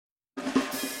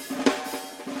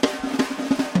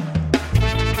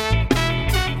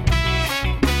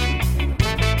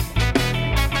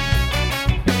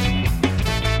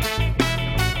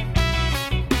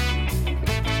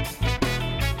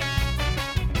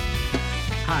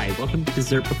Hi, welcome to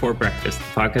Dessert Before Breakfast, the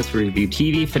podcast where we review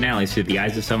TV finales through the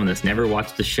eyes of someone that's never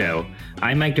watched the show.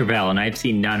 I'm Mike Dervell, and I've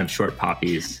seen none of Short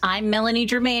Poppies. I'm Melanie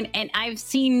Germain, and I've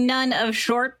seen none of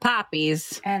Short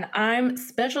Poppies. And I'm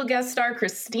special guest star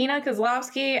Christina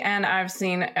Kozlowski, and I've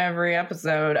seen every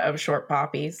episode of Short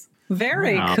Poppies.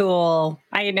 Very cool.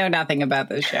 I know nothing about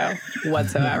this show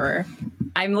whatsoever.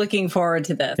 I'm looking forward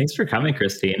to this. Thanks for coming,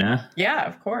 Christina. Yeah,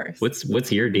 of course.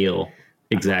 What's your deal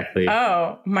exactly?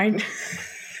 Oh,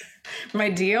 my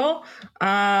deal.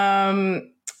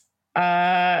 I'm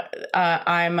a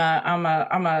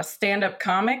stand-up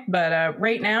comic, but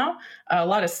right now a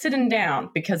lot of sitting down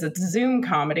because it's Zoom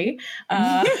comedy.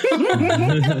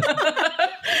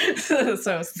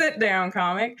 So sit down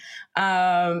comic.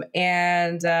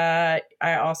 And I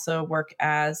also work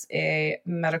as a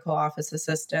medical office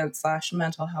assistant /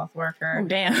 mental health worker. Oh,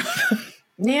 damn.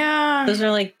 Yeah. Those are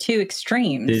like two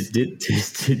extremes. Did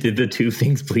the two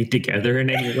things bleed together in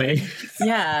any way?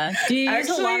 Yeah. Do you use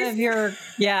a lot Actually-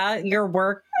 of your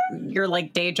work, your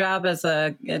like day job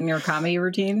in your comedy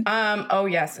routine? Oh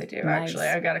yes, I do. Nice. Actually,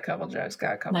 I got a couple jokes.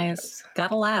 Nice. Jokes.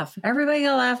 Gotta laugh. Everybody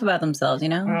gotta laugh about themselves, you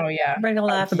know? Oh yeah. Everybody gotta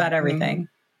laugh about everything.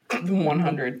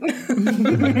 100.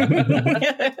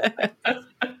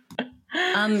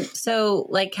 So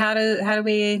like how do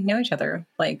we know each other?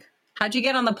 Like, how'd you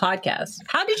get on the podcast?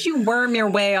 How did you worm your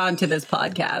way onto this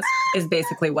podcast is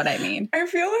basically what I mean. I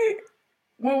feel like,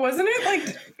 well, wasn't it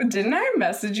like, didn't I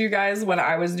message you guys when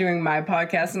I was doing my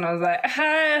podcast and I was like,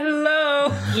 hi,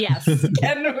 hello. Yes.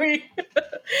 Can we?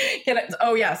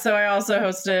 Oh, yeah. So I also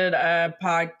co-hosted a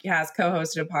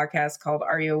podcast called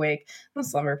Are You Awake? The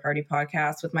Slumber Party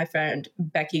podcast with my friend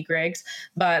Becky Griggs.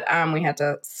 But we had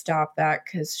to stop that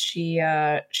because she's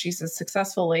a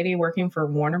successful lady working for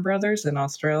Warner Brothers in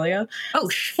Australia. Oh,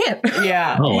 shit.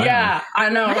 Yeah. Oh, wow. Yeah. I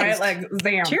know, Nice. right? Like,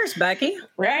 damn. Cheers, Becky.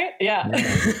 Right?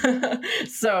 Yeah.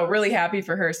 So really happy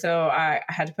for her. So I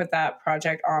had to put that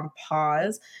project on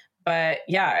pause. But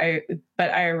yeah,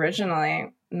 I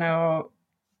originally know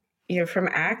you from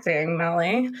acting,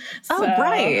 Melly. Oh, So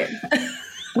right.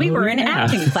 We were in yeah.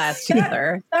 acting class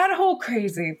together. that whole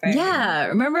crazy thing. Yeah.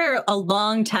 Remember a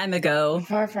long time ago?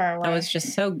 Far, far away. That was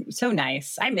just so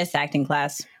nice. I miss acting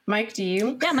class. Mike, do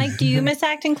you? Yeah, Mike, do you miss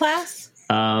acting class?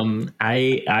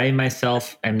 I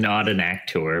myself am not an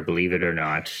actor, believe it or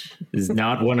not. Is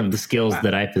not one of the skills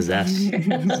that I possess.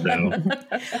 So,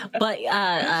 But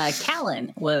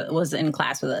Callan was in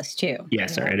class with us too.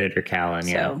 yes, our editor Callan.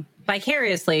 Yeah. So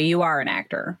vicariously, you are an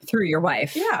actor through your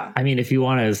wife. Yeah. I mean, if you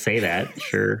want to say that,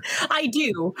 sure. I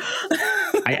do.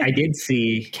 I did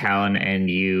see Callan and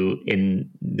you in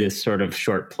this sort of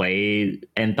short play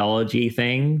anthology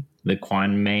thing, the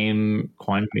Quan Meme.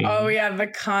 Oh yeah, the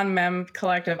Con Mem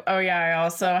Collective. Oh yeah, I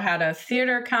also had a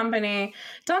theater company.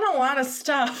 Done a lot of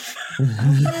stuff.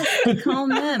 Call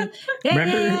them. Yeah,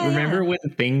 Remember when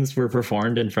things were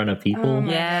performed in front of people? Oh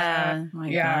my Yeah. God. My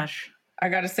Yeah. gosh. I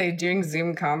gotta say, doing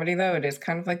Zoom comedy though, it is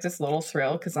kind of like this little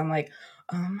thrill because I'm like,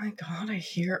 oh my God, I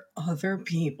hear other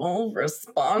people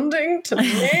responding to me.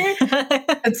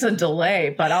 It's a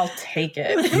delay, but I'll take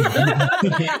it.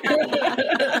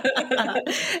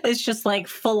 It's just like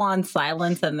full on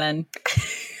silence and then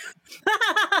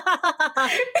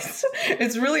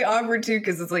it's really awkward too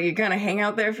because it's like you kind of hang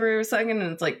out there for a second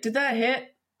and it's like, did that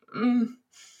hit?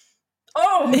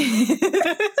 Oh, The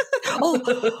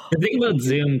thing about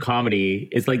Zoom comedy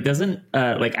is like, doesn't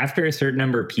like after a certain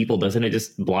number of people, doesn't it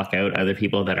just block out other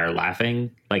people that are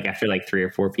laughing? Like after like 3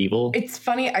 or 4 people, it's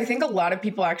funny. I think a lot of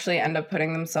people actually end up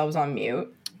putting themselves on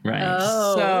mute. right?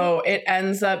 Oh. So it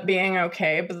ends up being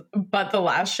okay. But the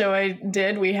last show I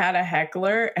did, we had a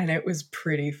heckler and it was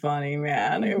pretty funny,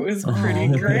 man. It was pretty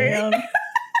great.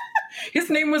 His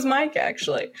name was Mike,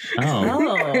 actually. Oh,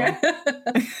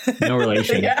 no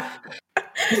relation. Yeah.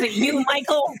 Is it you,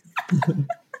 Michael?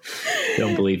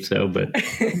 Don't believe so, but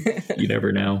you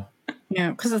never know.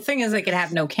 Yeah, because the thing is, they could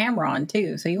have no camera on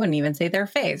too, so you wouldn't even see their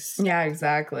face. Yeah,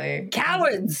 exactly.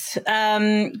 Cowards.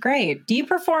 Great. Do you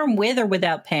perform with or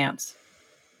without pants?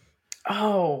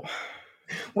 Oh,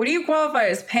 what do you qualify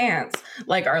as pants?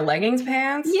 Like, are leggings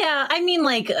pants? Yeah, I mean,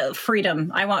 like freedom.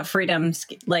 I want freedom.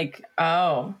 Like,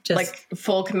 Oh, Just- like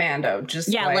full commando. Just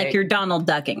yeah, like you're Donald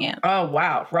ducking it. Oh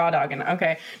wow, raw dogging.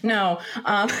 Okay, no.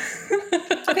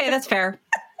 Okay, that's fair.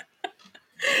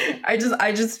 I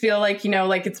just feel like,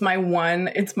 like it's my one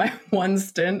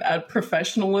stint at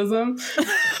professionalism.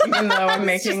 Even though I'm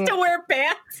making Just to wear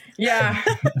pants.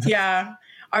 yeah.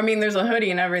 I mean, there's a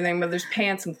hoodie and everything, but there's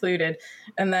pants included.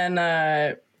 And then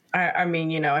I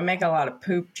mean, I make a lot of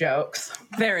poop jokes.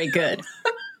 Very good.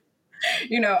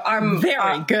 I'm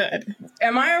Very good.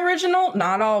 Am I original?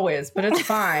 Not always, but it's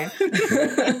fine.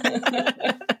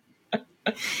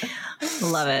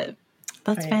 Love it.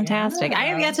 That's But fantastic. yeah. I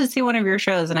have yet to see one of your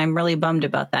shows, and I'm really bummed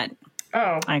about that,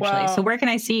 Oh, actually. well, So where can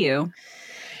I see you?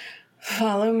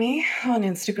 follow me on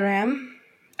Instagram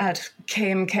at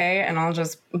KMK, and I'll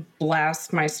just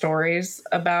blast my stories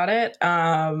about it.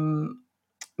 But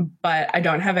I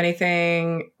don't have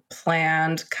anything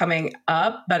planned coming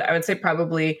up, but I would say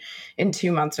probably in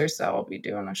 2 months or so I'll be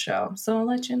doing a show. So I'll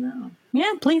let you know.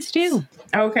 Yeah, please do.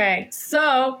 Okay,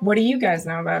 so what do you guys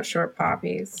know about Short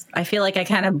Poppies? I feel like I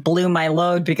kind of blew my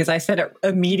load because I said it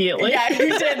immediately. Yeah,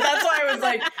 you did. That's why I was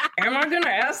like, am I going to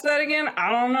ask that again?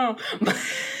 I don't know.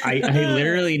 I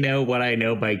literally know what I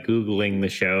know by Googling the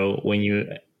show when you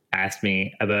asked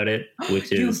me about it,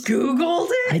 which You is Googled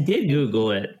it? I did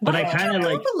Google it, but Why I did kind of you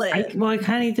like Google it? I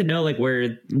kind of need to know like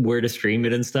where to stream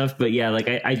it and stuff. But yeah, like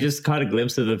I just caught a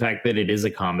glimpse of the fact that it is a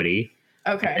comedy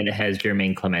Okay. and it has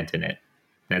Jermaine Clement in it.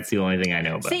 That's the only thing I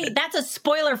know about See, it. that's a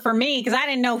spoiler for me because I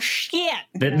didn't know shit.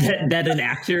 That an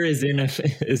actor is in a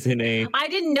I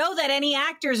didn't know that any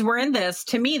actors were in this.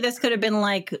 To me, this could have been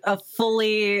like a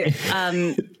fully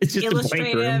it's just a blank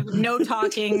illustrative, room. no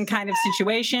talking kind of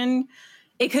situation.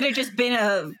 It could have just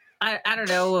been I don't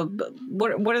know,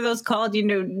 what are those called?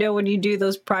 You know when you do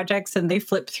those projects and they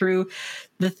flip through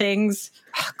the things.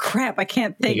 Oh, crap, I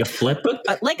can't think. Like a flip book.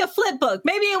 Like a flip book.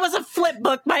 Maybe it was a flip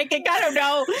book, Mike. I don't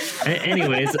know.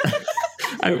 Anyways,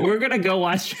 we're gonna go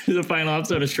watch the final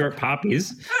episode of Short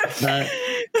Poppies.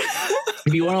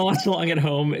 If you want to watch along at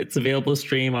home, it's available to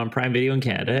stream on Prime Video in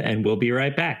Canada, and we'll be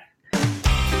right back.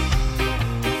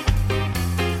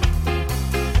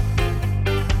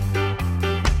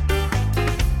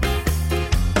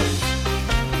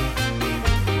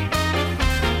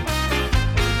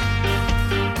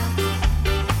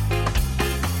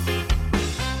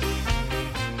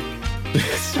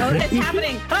 Oh, it's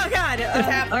happening. Oh, God.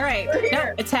 All right.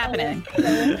 No, it's happening.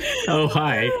 Oh,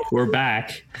 hi, we're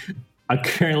back.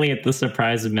 Currently at the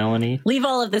surprise of Melanie. Leave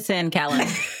all of this in, Callum.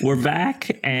 We're back,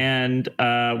 and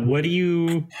what do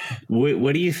you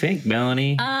think,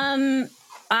 Melanie?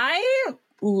 I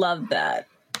love that.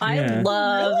 Yeah. I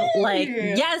love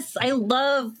Really? I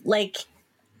love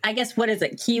I guess what is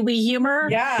it? Kiwi humor?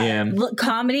 Yeah.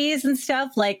 Comedies and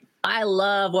stuff. Like I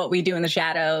love What We Do in the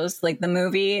Shadows, like the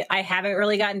movie. I haven't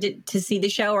really gotten to see the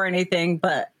show or anything,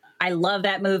 but I love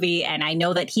that movie, and I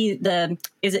know that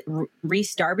is it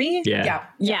Rhys Darby? Yeah.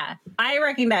 Yeah, I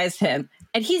recognize him,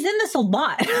 and he's in this a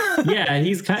lot. Yeah,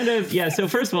 he's kind of So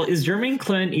first of all, is Jermaine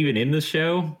Clement even in the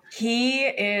show? He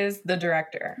is the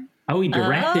director. Oh, he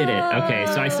directed it. Okay,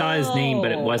 so I saw his name,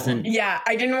 but it wasn't. Yeah,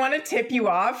 I didn't want to tip you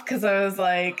off because I was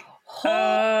like,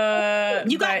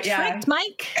 you got but yeah. tricked,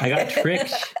 Mike. I got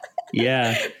tricked.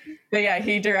 Yeah. But yeah,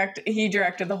 he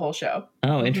directed the whole show.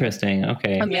 Oh, interesting.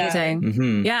 Okay. Amazing.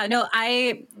 Mhm. Yeah, no,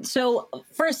 so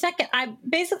for a second,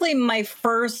 my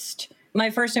first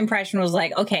impression was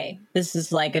like, okay, this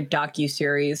is like a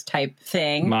docuseries type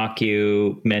thing.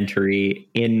 Mockumentary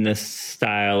in the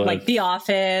style Like of The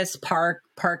Office,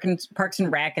 Parks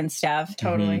and Rec and stuff.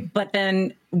 Totally. But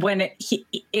then when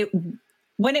it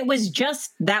was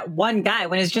just that one guy,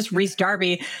 when it's just Rhys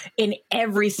Darby in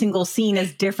every single scene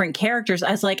as different characters,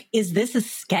 I was like, is this a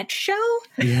sketch show?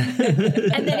 Yeah.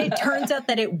 And then it turns out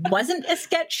that it wasn't a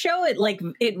sketch show.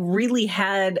 It really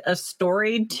had a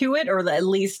story to it, or at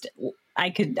least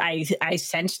I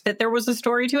sensed that there was a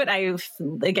story to it.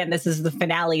 Again, this is the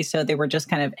finale, so they were just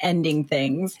kind of ending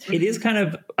things. It is kind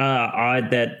of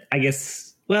odd that I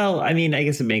guess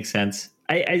it makes sense.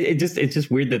 It's just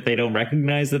weird that they don't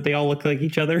recognize that they all look like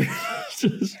each other.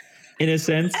 In a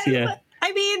sense, yeah.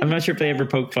 I mean, I'm not sure if they ever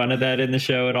poke fun of that in the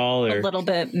show at all. Or a little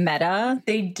bit meta.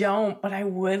 They don't, but I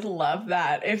would love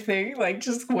that if they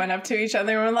just went up to each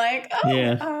other and were like, oh,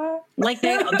 Yeah. Like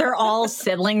they're all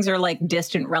siblings or like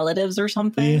distant relatives or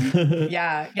something.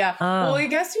 Yeah. Well, I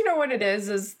guess you know what it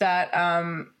is that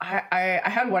I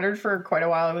had wondered for quite a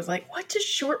while. I was like, what does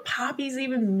Short Poppies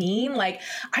even mean? Like,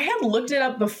 I had looked it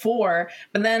up before,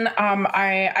 but then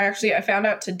I found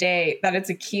out today that it's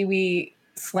a Kiwi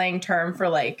slang term for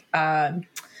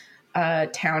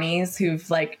townies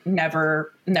who've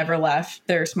never left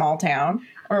their small town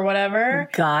or whatever.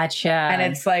 Gotcha. And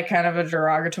it's kind of a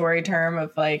derogatory term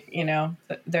of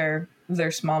they're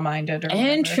small-minded or whatever.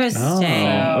 Interesting.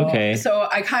 Oh, okay. So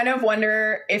I kind of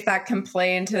wonder if that can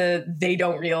play into they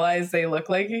don't realize they look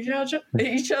like each other,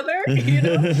 you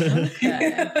know?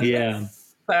 Yeah.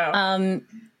 So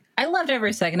I loved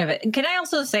every second of it. Can I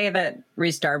also say that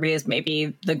Rhys Darby is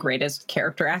maybe the greatest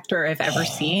character actor I've ever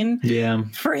seen? Yeah.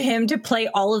 For him to play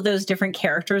all of those different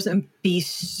characters and be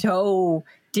so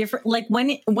different. Like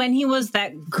when he was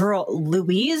that girl,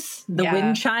 Louise, the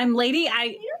wind chime lady,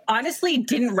 I honestly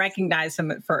didn't recognize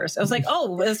him at first. I was like,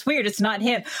 oh, that's weird. It's not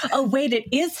him. Oh, wait, it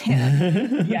is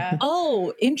him. Yeah.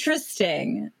 Oh,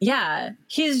 interesting. Yeah.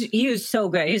 He was so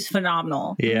good. He's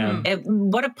phenomenal. Yeah.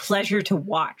 What a pleasure to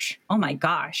watch. Oh my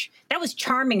gosh. That was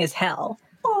charming as hell.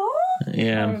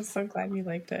 Yeah. I'm so glad you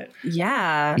liked it.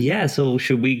 Yeah. Yeah. So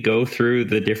should we go through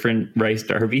the different Rice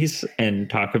Darbies and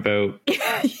talk about?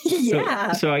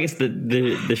 Yeah. So I guess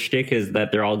the shtick is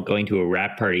that they're all going to a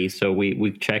rap party. So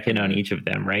we check in on each of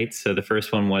them, right? So the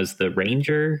first one was the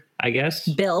Ranger, I guess.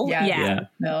 Bill. Yeah. Yeah.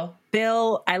 Bill.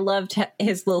 Bill, I loved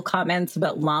his little comments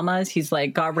about llamas. He's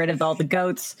like, got rid of all the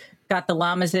goats, got the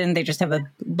llamas in. They just have a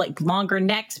longer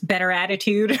necks, better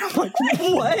attitude. I'm like,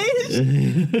 what?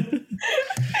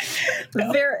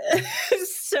 They're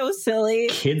so silly.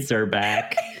 Kids are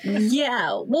back.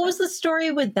 Yeah. What was the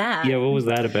story with that? Yeah, what was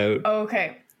that about?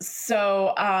 Okay.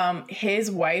 So his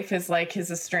wife is like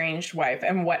his estranged wife.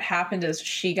 And what happened is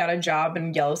she got a job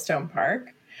in Yellowstone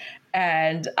Park.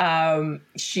 And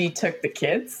she took the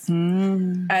kids.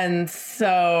 And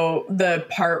so the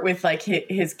part with like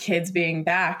his kids being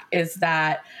back is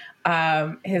that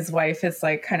his wife is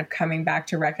like kind of coming back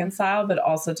to reconcile, but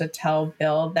also to tell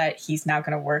Bill that he's now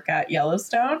going to work at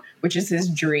Yellowstone, which is his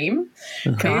dream,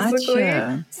 basically.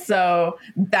 Gotcha. So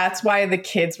that's why the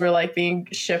kids were like being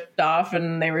shipped off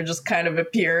and they were just kind of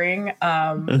appearing.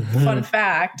 Fun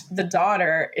fact, the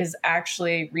daughter is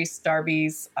actually Rhys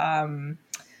Darby's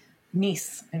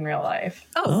niece in real life.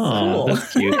 Oh, cool.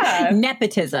 That's cute. Yeah.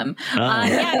 Nepotism.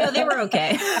 Yeah, no, they were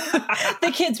okay.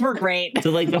 The kids were great. So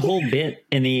like the whole bit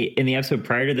in the episode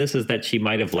prior to this is that she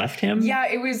might have left him. Yeah,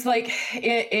 it was like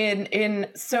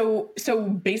so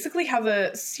basically how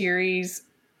the series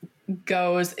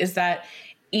goes is that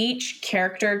each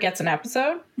character gets an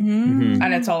episode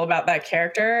and it's all about that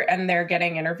character and they're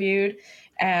getting interviewed.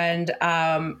 And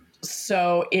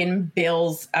so in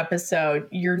Bill's episode,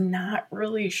 you're not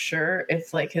really sure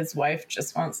if like his wife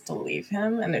just wants to leave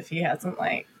him and if he hasn't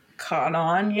like caught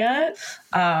on yet.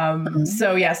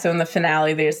 So in the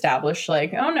finale, they establish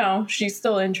like, oh no, she's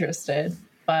still interested.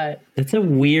 But That's a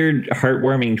weird,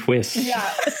 heartwarming twist.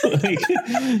 yeah. Like,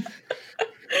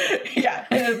 Yeah,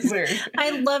 it's weird.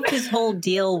 I loved his whole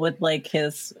deal with like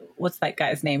what's that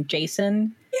guy's name?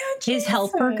 Jason? Yeah, His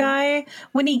helper guy.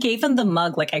 When he gave him the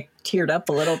mug, like I teared up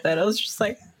a little bit. I was just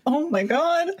like, oh my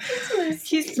God.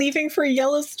 He's leaving for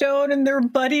Yellowstone and they're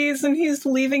buddies and he's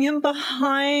leaving him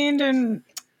behind. And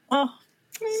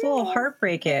it's a little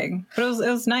heartbreaking. But it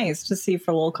was nice to see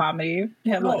for a little comedy.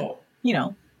 Have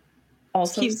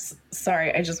Also,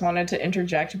 sorry, I just wanted to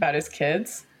interject about his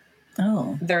kids.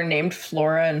 Oh. They're named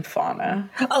Flora and Fauna.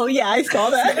 Oh, yeah, I saw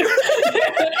that.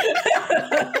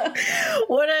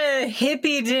 What a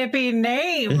hippy dippy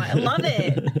name. I love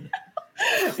it.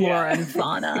 Flora and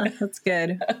Fauna. That's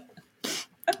good.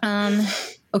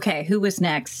 Okay, who was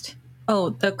next? Oh,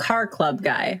 the car club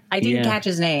guy. I didn't catch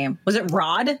his name. Was it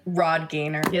Rod? Rod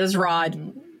Gaynor. It was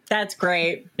Rod. That's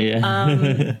great.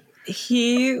 yeah.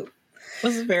 He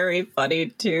was very funny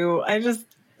too.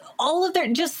 All of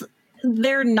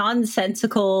their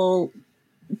nonsensical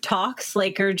talks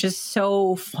are just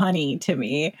so funny to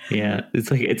me. Yeah,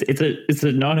 it's like it's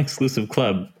a non-exclusive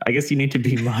club. I guess you need to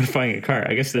be modifying a car.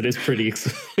 I guess that is pretty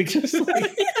it's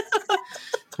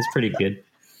pretty good.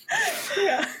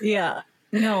 Yeah.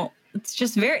 No,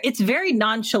 it's very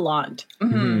nonchalant,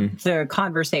 the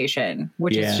conversation,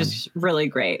 which is just really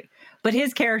great. But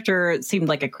his character seemed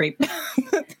like a creep.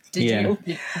 Did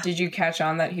you catch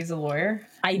on that he's a lawyer?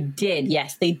 I did,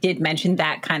 yes. They did mention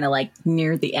that kind of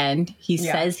near the end. He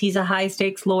says he's a high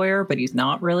stakes lawyer, but he's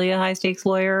not really a high stakes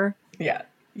lawyer. Yeah.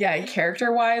 Yeah,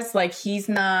 character wise, he's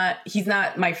not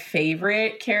my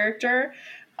favorite character.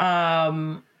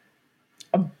 And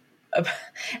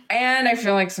I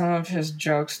feel like some of his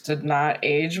jokes did not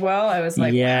age well. I was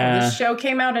like, wow, this show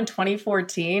came out in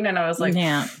 2014 and I was like,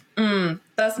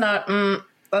 that's not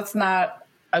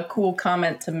a cool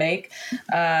comment to make.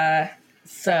 But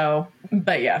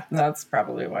yeah, that's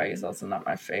probably why he's also not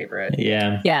my favorite.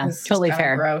 Yeah. Yeah, It's totally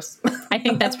fair. Gross. I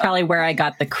think that's probably where I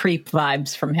got the creep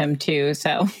vibes from him too.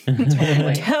 So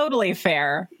totally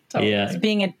fair. Totally. Yeah.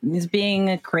 He's being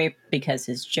a creep because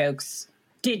his jokes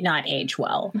did not age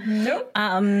well. Nope.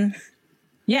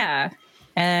 Yeah.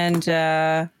 And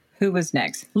who was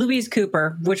next? Louise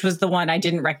Cooper, which was the one I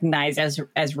didn't recognize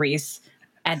as Rhys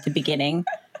at the beginning.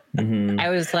 I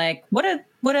was like, what a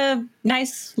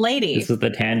nice lady. This is the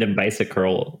tandem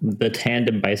bicycle. What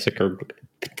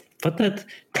the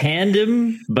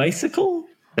tandem bicycle?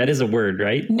 That is a word,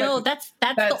 right? No, that's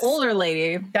the older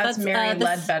lady. That's Mary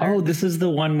Ledbetter. Oh, this is the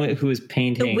one who is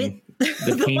painting.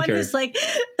 The one painter. who's like,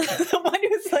 the one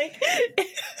who's like,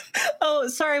 oh,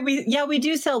 sorry, we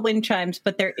do sell wind chimes,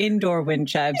 but they're indoor wind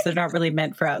chimes. They're not really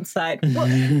meant for outside. What?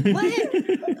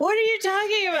 What are you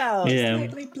talking about? Yeah.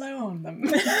 Slightly blow on them.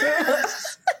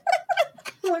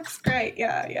 Looks great.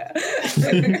 Yeah.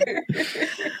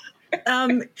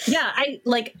 Yeah, I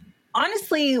like,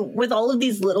 honestly, with all of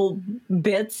these little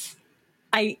bits,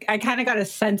 I kind of got a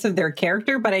sense of their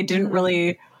character, but I didn't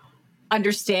really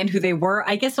understand who they were.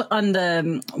 I guess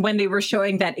on when they were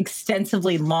showing that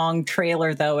extensively long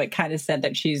trailer, though, it kind of said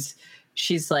that she's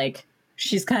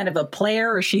kind of a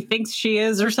player, or she thinks she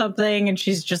is, or something, and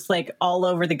she's just like all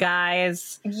over the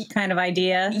guys kind of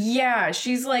idea. Yeah,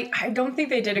 she's like, I don't think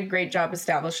they did a great job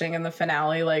establishing in the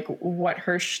finale like what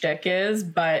her shtick is,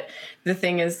 but the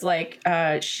thing is, like,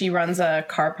 she runs a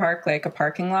car park, like a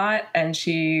parking lot, and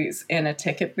she's in a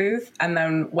ticket booth, and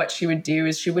then what she would do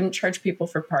is she wouldn't charge people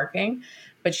for parking,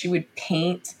 but she would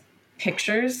paint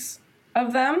pictures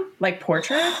of them, like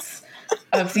portraits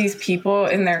of these people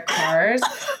in their cars,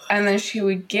 and then she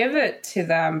would give it to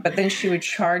them, but then she would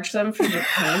charge them for the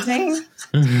painting.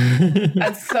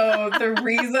 And so the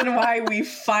reason why we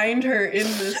find her in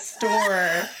the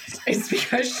store is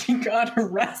because she got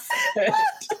arrested.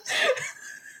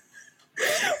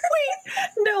 Wait,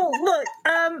 no, look,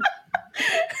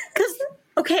 because,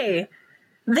 okay,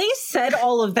 they said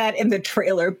all of that in the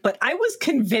trailer, but I was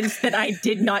convinced that I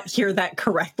did not hear that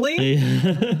correctly.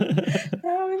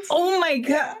 Oh my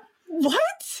God.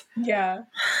 What? Yeah.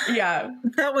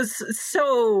 That was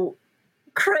so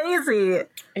crazy.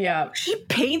 Yeah. She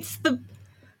paints the...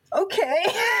 Okay.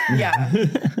 Yeah.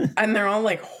 And they're all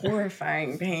like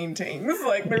horrifying paintings.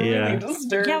 Like they're really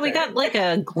disturbing. Yeah, we got like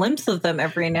a glimpse of them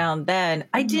every now and then.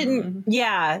 I didn't...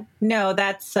 Yeah. No,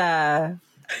 that's... Wow.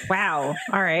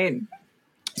 All right.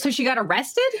 So she got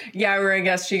arrested? Yeah, or I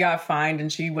guess she got fined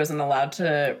and she wasn't allowed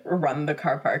to run the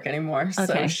car park anymore.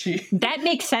 Okay. So that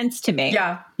makes sense to me.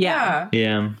 Yeah.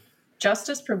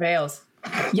 Justice prevails.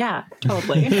 Yeah,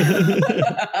 totally.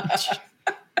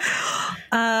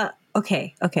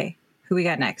 Okay. Who we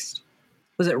got next?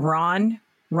 Was it Ron?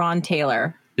 Ron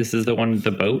Taylor. This is the one with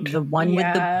the boat? The one with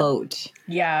the boat.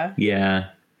 Yeah.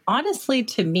 Yeah. Honestly,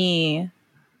 to me,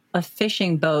 a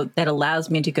fishing boat that allows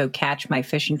me to go catch my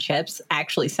fish and chips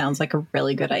actually sounds like a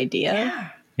really good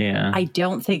idea. Yeah. I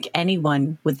don't think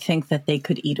anyone would think that they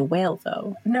could eat a whale,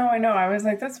 though. No, I know. I was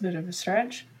like, that's a bit of a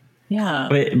stretch. Yeah.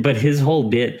 But his whole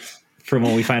bit, from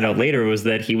what we find out later, was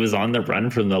that he was on the run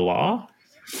from the law.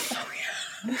 Oh,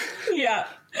 yeah.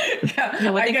 You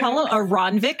know what they call him? A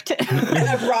Ronvict? A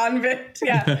Ronvict.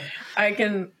 Yeah. I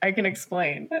can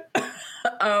explain.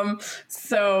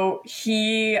 So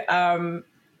he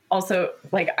also,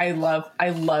 like, I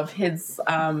love his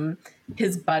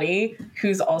buddy,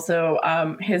 who's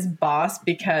also his boss,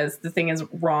 because the thing is,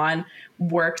 Ron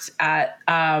worked at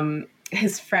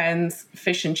his friend's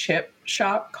fish and chip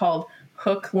shop called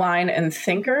Hook, Line, and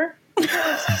Thinker.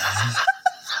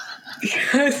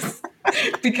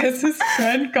 Because his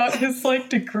friend got his like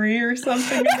degree or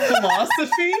something in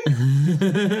philosophy. So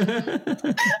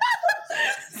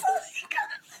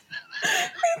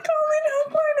they call it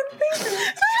Hook, Line, and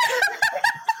Thinker.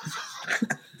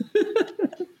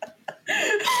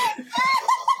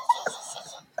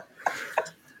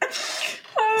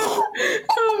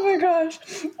 Oh my gosh.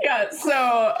 Yeah,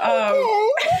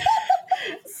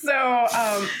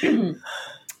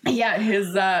 yeah,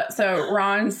 his so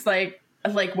Ron's like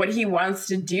what he wants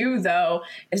to do though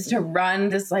is to run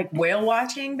this like whale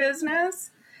watching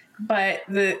business, but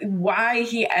why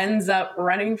he ends up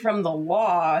running from the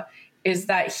law is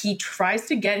that he tries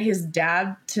to get his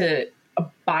dad to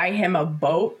buy him a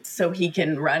boat so he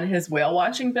can run his whale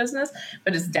watching business,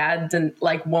 but his dad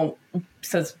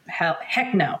says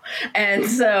heck no. And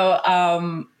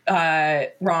so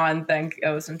Ron then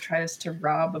goes and tries to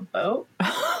rob a boat.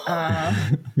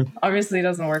 Obviously it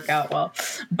doesn't work out well,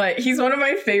 but he's one of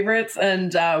my favorites.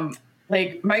 And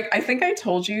like Mike, I think I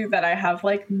told you that I have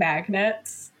like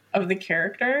magnets of the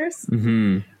characters.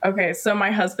 Mm-hmm. Okay, so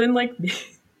my husband like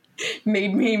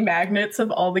made me magnets of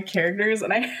all the characters,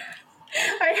 and I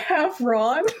have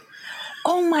Ron.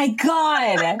 Oh my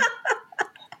God.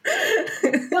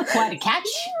 Look, what a catch.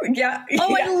 Yeah.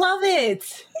 Oh, I love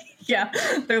it. Yeah.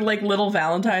 They're like little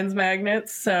Valentine's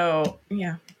magnets. So,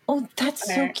 yeah. Oh, that's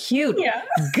so cute. Yeah.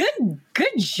 Good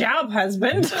job,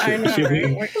 husband. I know,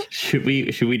 right? Should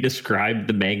we describe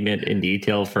the magnet in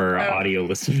detail for our audio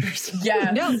listeners?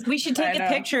 Yeah. No, we should take a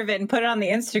picture of it and put it on the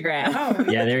Instagram. Oh,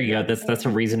 Yeah, there you go. That's a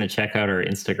reason to check out our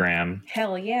Instagram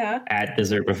hell yeah. at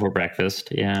Dessert Before Breakfast.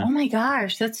 Yeah. Oh my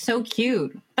gosh, that's so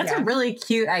cute. That's a really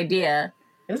cute idea.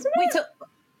 Isn't it? Wait, so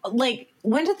like,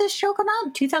 when did this show come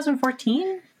out?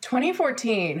 2014?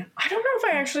 2014. I don't know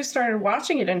if I actually started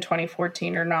watching it in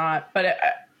 2014 or not, but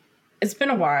it's been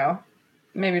a while.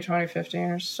 Maybe 2015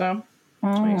 or so.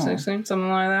 2016,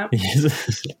 something like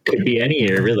that. Could be any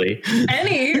year, really.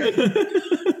 Any.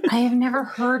 I have never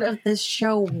heard of this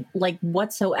show, like,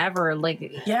 whatsoever.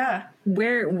 Like, Yeah.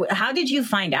 how did you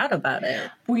find out about it?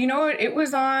 Well, you know what? It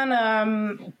was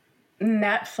on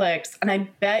Netflix, and I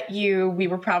bet you we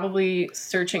were probably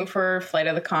searching for Flight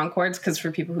of the Conchords, because for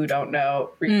people who don't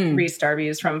know, Rhys Darby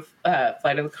is from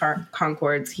Flight of the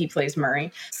Conchords. He plays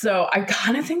Murray. So I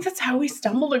kind of think that's how we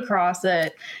stumbled across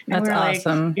it. And That's we were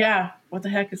awesome. Like, yeah, what the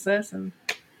heck is this? And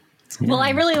Well, I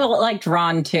really liked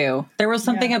Ron too. There was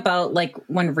something about like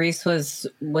when Rhys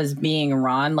was being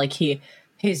Ron, like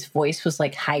his voice was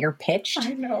like higher pitched.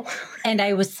 I know. And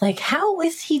I was like, how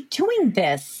is he doing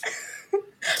this?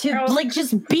 To like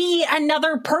just be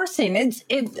another person.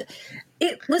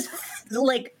 It was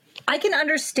like, I can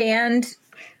understand,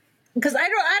 because I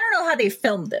don't know how they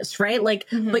filmed this, right? Like,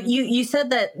 but you said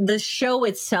that the show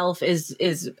itself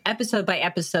is episode by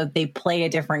episode they play a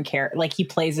different character. Like he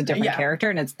plays a different character,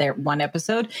 and it's their one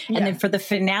episode. And then for the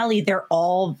finale, they're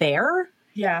all there.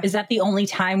 Yeah. Is that the only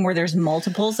time where there's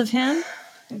multiples of him?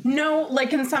 No,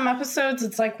 like in some episodes,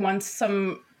 it's like once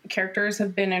some characters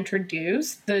have been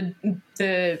introduced, the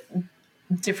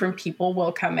different people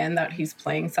will come in that he's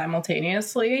playing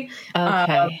simultaneously.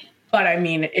 Okay. But I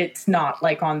mean, it's not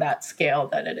like on that scale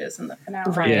that it is in the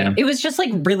finale. Right. Yeah. It was just like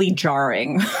really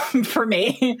jarring for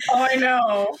me. Oh, I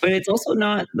know. But it's also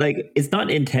not like, it's not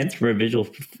intense from a visual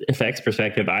effects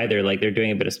perspective either. Like they're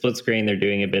doing a bit of split screen. They're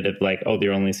doing a bit of like, oh,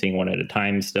 they're only seeing one at a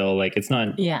time still. Like it's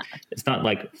not, it's not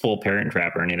like full Parent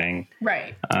Trap or anything.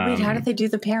 Right. Wait, how did they do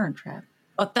the Parent Trap?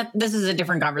 Oh, this is a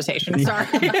different conversation. Sorry.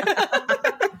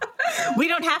 We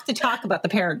don't have to talk about the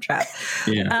Parent Trap.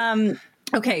 Yeah.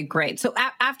 Okay, great. So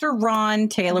after Ron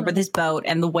Taylor with his boat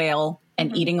and the whale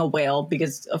and eating a whale,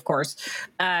 because of course,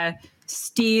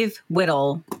 Steve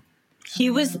Whittle, he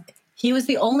was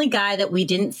the only guy that we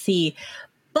didn't see,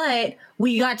 but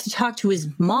we got to talk to his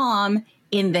mom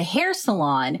in the hair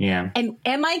salon. Yeah. And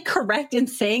am I correct in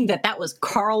saying that was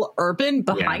Carl Urban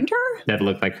behind her? That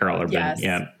looked like Carl Urban. Yes,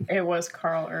 yeah. it was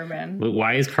Carl Urban. But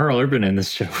why is Carl Urban in this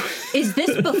show? Is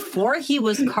this before he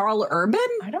was Carl Urban?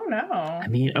 I don't know. I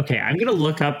mean, okay, I'm going to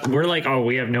look up. We're like, oh,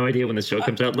 we have no idea when the show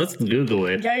comes out. Let's Google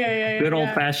it. Yeah. Good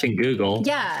old-fashioned Google.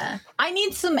 Yeah. I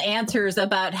need some answers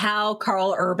about how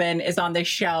Carl Urban is on this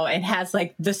show and has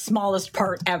like the smallest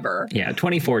part ever. Yeah,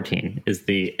 2014 is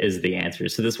the answer.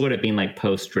 So this would have been like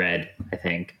post-Dread, I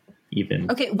think, even.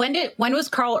 Okay, when was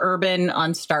Carl Urban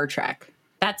on Star Trek?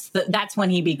 That's when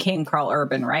he became Carl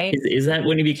Urban, right? Is that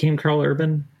when he became Carl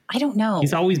Urban? I don't know.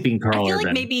 He's always been Carl Urban. I feel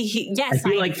like maybe I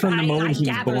feel like from the moment he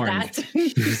was born, that.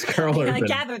 he was Carl Urban. I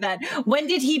gather that. When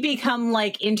did he become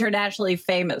like internationally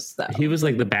famous, though? He was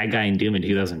like the bad guy in Doom in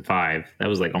 2005. That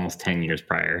was like almost 10 years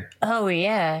prior. Oh,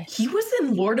 yeah. He was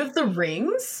in Lord of the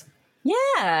Rings?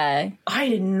 Yeah. I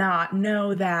did not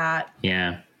know that.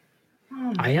 Yeah.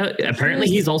 Apparently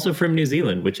he's also from New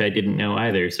Zealand, which I didn't know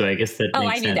either. So I guess that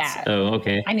makes sense. I knew that. Oh,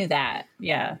 okay. I knew that.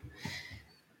 Yeah.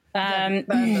 That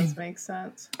does make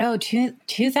sense.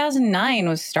 2009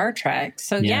 was Star Trek.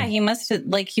 So yeah, he must have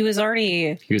he was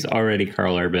already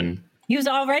Carl Urban. He was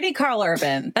already Carl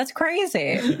Urban. That's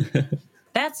crazy.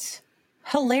 That's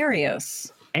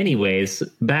hilarious. Anyways,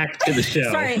 back to the show.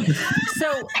 Sorry.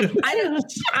 So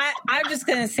I'm just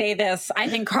going to say this. I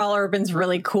think Carl Urban's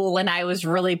really cool, and I was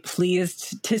really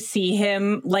pleased to see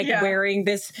him wearing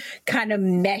this kind of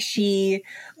meshy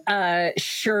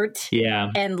shirt.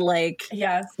 Yeah. And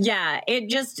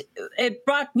it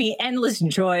brought me endless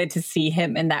joy to see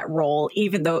him in that role,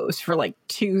 even though it was for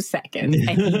 2 seconds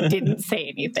and he didn't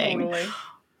say anything. Totally.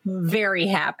 Very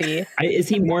happy. Is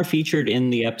he more featured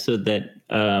in the episode that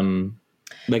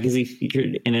is he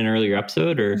featured in an earlier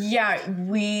episode or? Yeah,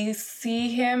 we see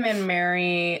him in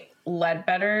Mary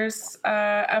Ledbetter's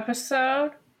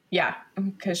episode. Yeah,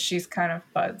 because she's kind of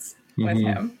buds with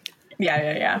him.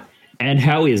 Yeah. And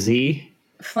how is he?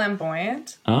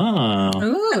 Flamboyant. Oh,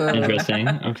 Ooh. interesting.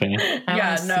 Okay. I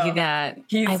want to see that.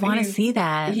 I want to see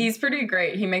that. He's pretty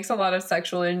great. He makes a lot of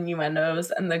sexual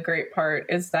innuendos, and the great part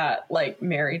is that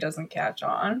Mary doesn't catch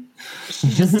on. She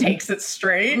just takes it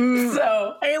straight.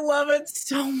 So I love it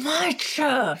so much.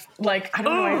 I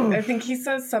don't know. I think he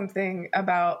says something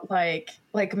about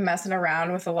messing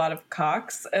around with a lot of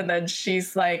cocks, and then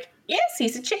she's like, "Yes,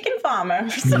 he's a chicken farmer." Or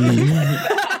something like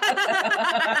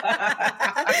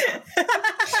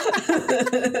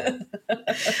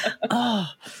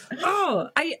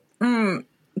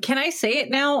can I say it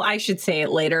now? I should say it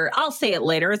later. I'll say it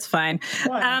later. It's fine.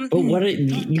 What? But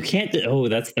you can't. Oh,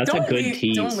 that's a good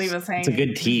tease. Don't leave us hanging. It's a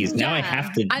good tease. Now I Yeah,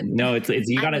 have to. No, it's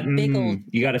you gotta.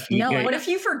 You gotta. No, What if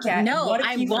you forget? No, What if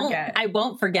I you won't. forget? I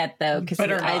won't forget though, because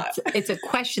Better not. it's a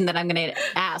question that I'm going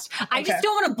to ask. I just Okay.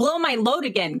 don't want to blow my load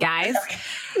again, guys.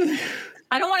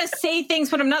 I don't want to say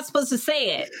things when I'm not supposed to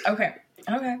say it. Okay.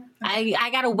 I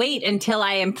got to wait until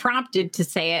I am prompted to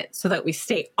say it so that we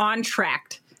stay on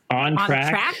track. On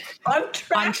track. On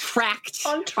track.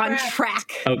 On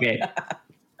track. Okay.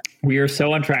 We are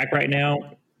so on track right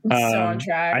now. So on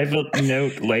track. I have a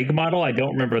note leg model. I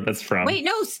don't remember what that's from. Wait,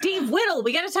 no, Steve Whittle.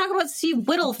 We got to talk about Steve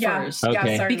Whittle first. Okay.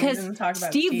 Yeah, sorry, we Because didn't talk about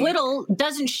Steve Whittle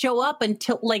doesn't show up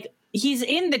until he's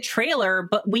in the trailer,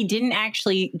 but we didn't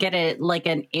actually get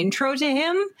an intro to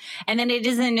him. And then it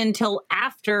isn't until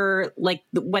after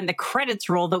when the credits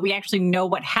roll that we actually know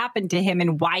what happened to him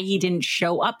and why he didn't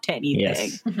show up to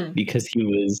anything. Yes, because he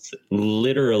was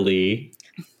literally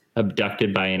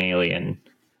abducted by an alien.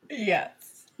 Yes.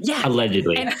 Yeah.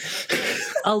 Allegedly.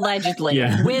 Allegedly.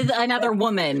 Yeah. With another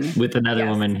woman. With another Yes.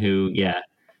 woman who,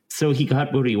 So he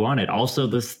got what he wanted. Also,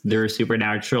 there are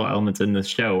supernatural elements in this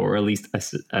show, or at least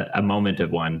a moment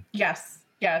of one. Yes.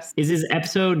 Is his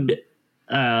episode,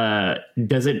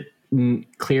 does it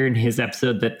clear in his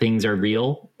episode that things are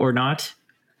real or not?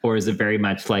 Or is it very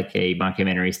much like a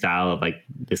mockumentary style of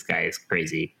this guy is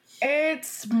crazy?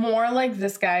 It's more like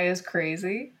this guy is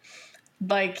crazy.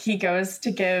 He goes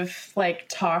to give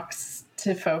talks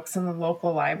to folks in the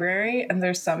local library, and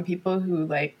there's some people who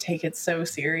take it so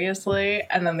seriously,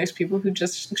 and then there's people who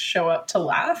just show up to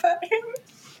laugh at him.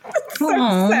 It's so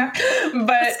sad. But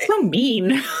That's so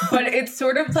mean. but it's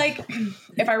sort of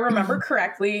if I remember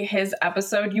correctly, his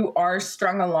episode, you are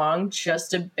strung along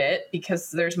just a bit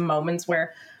because there's moments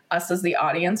where us as the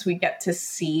audience, we get to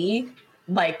see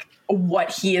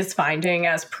what he is finding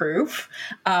as proof.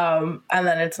 And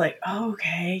then it's oh,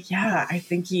 okay, yeah, I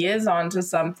think he is onto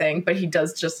something, but he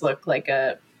does just look like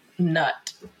a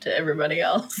nut to everybody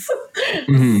else.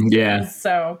 Yeah.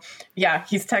 So yeah,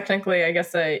 he's technically, I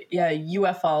guess, a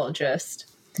ufologist.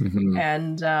 Mm-hmm.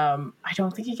 And I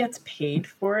don't think he gets paid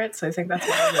for it. So I think that's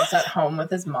why he lives at home with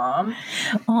his mom.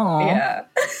 Oh. Yeah.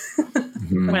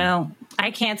 Well, I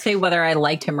can't say whether I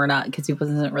liked him or not because he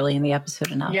wasn't really in the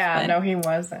episode enough. Yeah, but no, he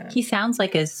wasn't. he sounds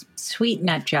like a sweet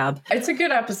nut job. It's a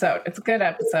good episode. It's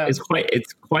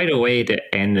quite a way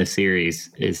to end the series,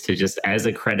 is to just, as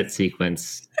a credit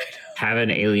sequence, have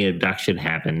an alien abduction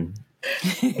happen.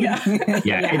 Yeah.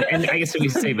 And I guess we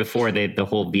say before the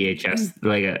whole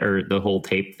VHS or the whole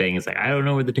tape thing is I don't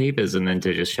know where the tape is, and then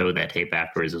to just show that tape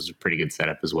afterwards was a pretty good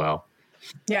setup as well.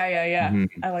 Yeah.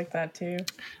 Mm-hmm. I like that too.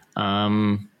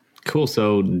 Cool.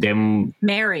 So then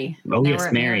Mary. Oh Now yes, we're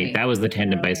at Mary. That was the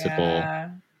tandem bicycle. Yeah.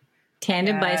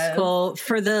 Tandem Yes. bicycle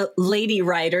for the lady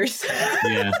riders.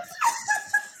 Yeah.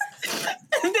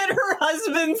 And then her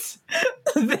husband's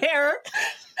there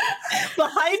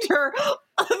behind her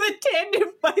on the tandem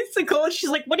bicycle. And she's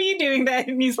like, "What are you doing there?"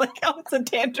 And he's like, "Oh, it's a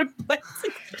tandem bicycle."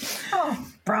 Oh,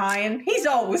 Brian, he's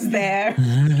always there.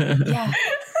 Yeah.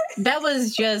 That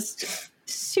was just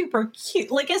super cute.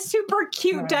 A super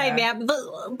cute dynamic.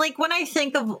 When I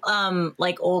think of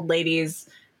old ladies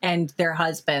and their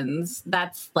husbands,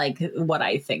 that's what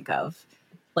I think of.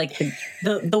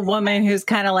 The woman who's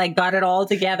kind of got it all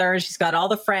together. She's got all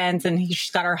the friends and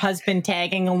she's got her husband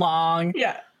tagging along.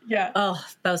 Yeah. Oh,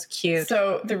 that was cute.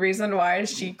 So the reason why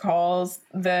she calls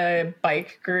the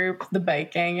bike group, the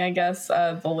bike gang, I guess,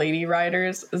 the Lady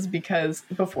Riders, is because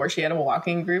before she had a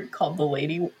walking group called the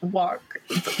Lady Walkers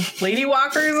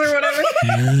or whatever.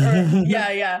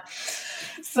 Yeah.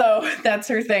 So that's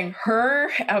her thing. Her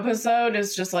episode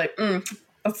is just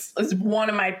that's one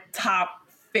of my top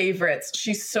favorites.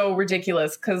 She's so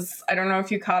ridiculous because I don't know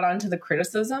if you caught on to the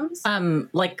criticisms. From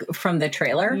the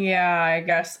trailer. Yeah, I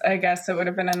guess it would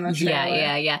have been in the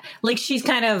trailer. Yeah.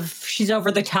 She's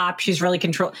over the top. She's really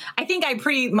controlled. I think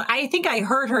I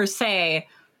heard her say,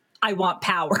 "I want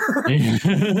power."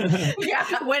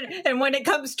 Yeah. When it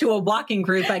comes to a walking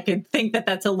group, I could think that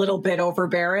that's a little bit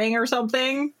overbearing or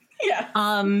something. Yeah.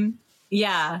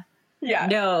 Yeah.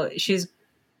 No,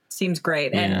 seems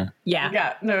great. And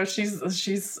Yeah, no,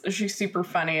 she's super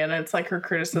funny, and it's her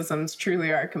criticisms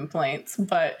truly are complaints,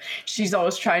 but she's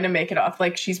always trying to make it off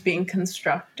like she's being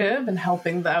constructive and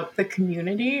helping out the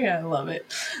community. I love it.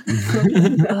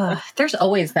 There's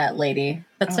always that lady.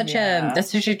 That's such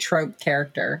a trope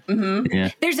character. Mm-hmm. Yeah.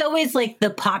 There's always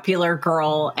the popular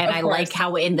girl, and I like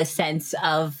how in the sense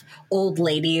of old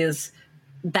ladies,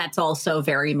 that's also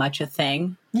very much a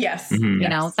thing. Yes. Mhm. You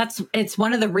know, it's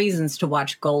one of the reasons to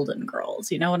watch Golden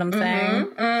Girls. You know what I'm saying?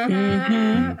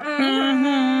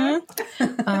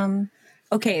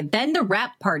 Okay, then the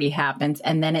rap party happens,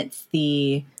 and then it's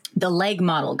the leg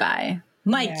model guy.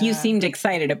 Mike, you Yeah. seemed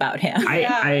excited about him. You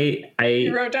I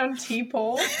wrote down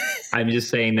T-pole. I'm just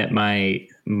saying that my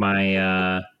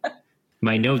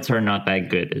notes are not that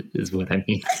good, is what I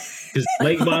mean. Because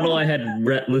leg model I had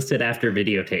listed after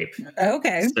videotape,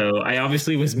 Okay. so I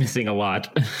obviously was missing a lot.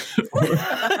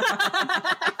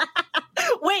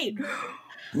 Wait,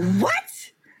 what?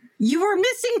 You were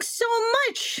missing so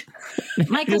much,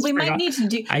 Michael. just We might forgot. need to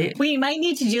do. We might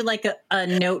need to do like a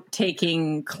note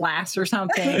taking class or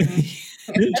something,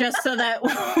 just so that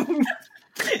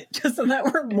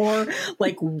we're more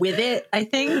like with it. I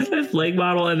think. Leg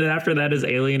model, and then after that is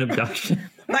alien abduction.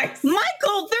 Nice.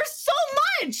 Michael, there's so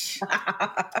much.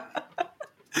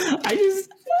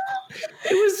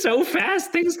 It was so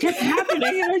fast. Things kept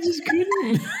happening, and I just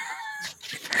couldn't.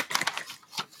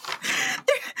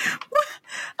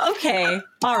 Okay.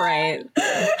 All right.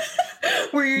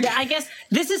 Yeah, I guess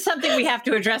this is something we have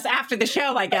to address after the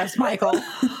show, I guess, Michael.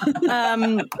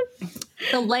 The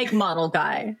leg model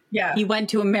guy. Yeah. He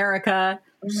went to America.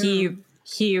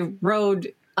 He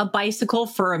rode a bicycle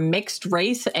for a mixed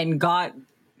race and got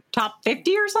top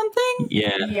 50 or something.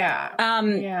 Yeah.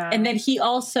 Yeah. And then he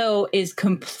also is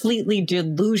completely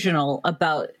delusional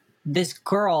about this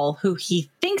girl who he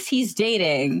thinks he's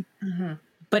dating,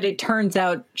 but it turns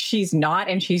out she's not,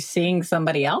 and she's seeing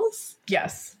somebody else.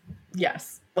 Yes.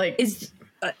 Like, Is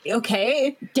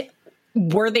okay.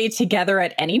 Were they together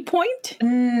at any point?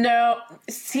 no.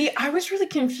 See, I was really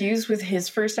confused with his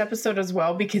first episode as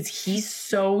well, because he's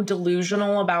so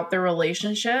delusional about their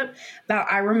relationship that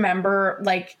I remember,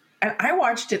 like, and I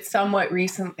watched it somewhat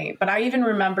recently, but I even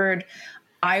remembered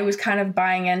I was kind of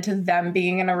buying into them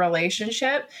being in a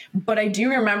relationship. But I do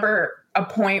remember a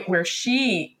point where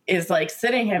she is like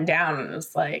sitting him down and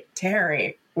is like,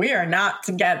 Terry, we are not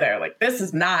together. Like, this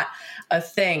is not a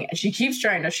thing. And she keeps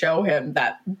trying to show him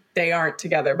that they aren't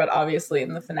together. But obviously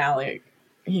in the finale,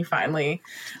 he finally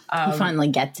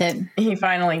gets it. He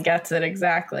finally gets it.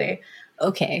 Exactly.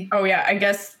 Okay. Oh, yeah. I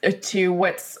guess, too,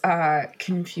 what's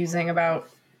confusing about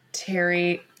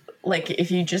Terry, like, if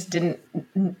you just didn't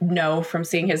know from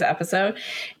seeing his episode,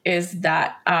 is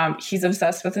that he's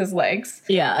obsessed with his legs.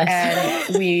 Yeah.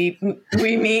 And we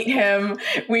meet him.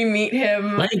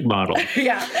 Leg model.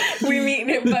 Yeah, we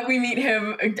meet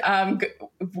him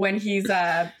when he's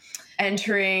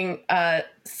entering a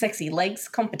sexy legs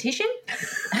competition.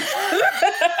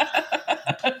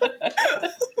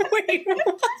 Wait,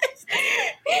 what?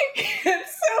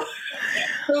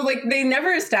 So like, they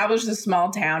never established a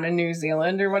small town in New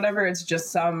Zealand or whatever. It's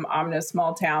just some ominous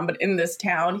small town. But in this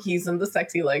town, he's in the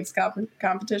sexy legs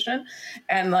competition.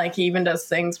 And like, he even does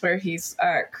things where he's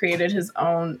created his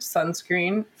own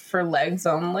sunscreen for legs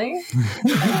only.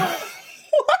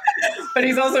 But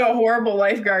he's also a horrible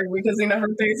lifeguard because he never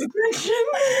pays attention.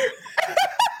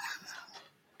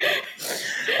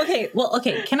 Okay.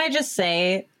 Can I just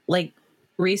say, like,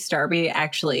 Rhys Darby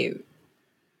actually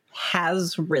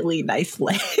has really nice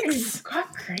legs.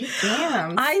 Got great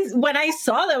dams. When I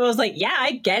saw them, I was like, yeah,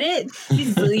 I get it.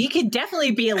 You could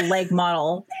definitely be a leg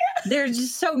model. They're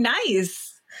just so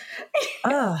nice.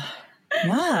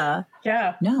 Yeah.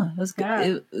 Yeah. No, it was good. Yeah.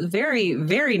 It was very,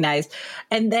 very nice.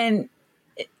 And then,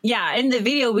 yeah, in the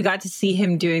video, we got to see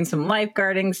him doing some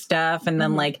lifeguarding stuff. And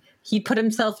then, like, he put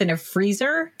himself in a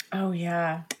freezer Oh,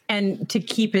 yeah. and to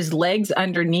keep his legs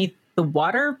underneath the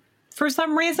water for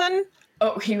some reason.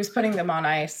 Oh, he was putting them on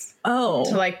ice Oh.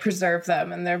 to like preserve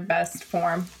them in their best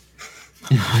form.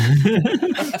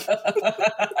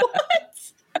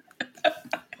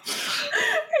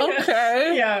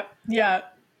 Okay. Yeah.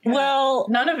 Well,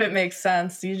 None of it makes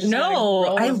sense. You just gotta no,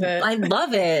 roll with it. I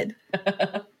love it.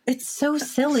 It's so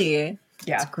silly.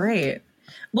 Yeah. It's great.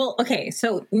 Well, okay,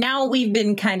 so now we've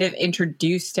been kind of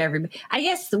introduced to everybody. I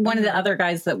guess one of the other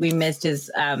guys that we missed is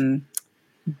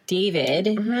David,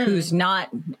 who's not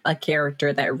a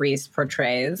character that Rhys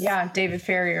portrays. Yeah, David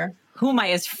Farrier. Who am I?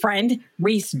 His friend,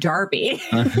 Rhys Darby.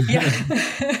 Yeah.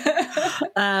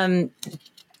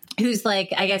 Who's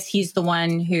like, I guess he's the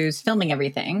one who's filming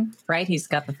everything, right? He's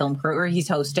got the film crew, or he's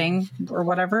hosting or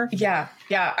whatever. Yeah.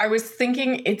 I was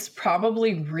thinking it's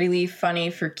probably really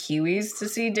funny for Kiwis to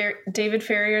see David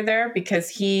Farrier there, because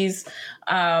he's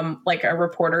like a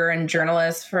reporter and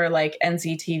journalist for like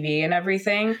NCTV and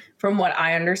everything. From what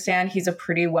I understand, he's a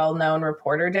pretty well-known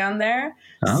reporter down there.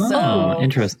 Oh,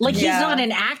 interesting. Like, he's Yeah. not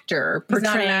an actor He's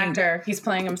portraying. not an actor. He's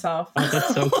playing himself. Oh,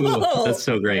 that's so cool. That's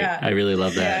so great. Yeah. I really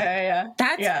love that. Yeah.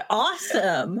 That's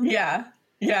awesome. Yeah.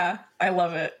 I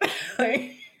love it.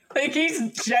 Like, Like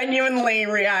he's genuinely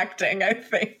reacting, I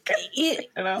think.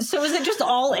 So is it just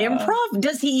all improv?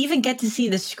 Does he even get to see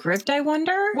the script, I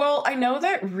wonder? Well, I know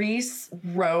that Reese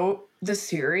wrote the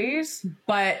series,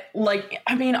 but like,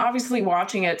 I mean, obviously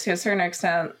watching it to a certain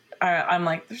extent, I'm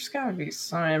like, there's gotta be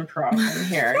some improv in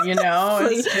here, you know?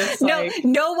 It's just like,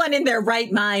 no one in their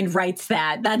right mind writes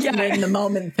that. That's an in the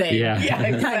moment thing. Yeah.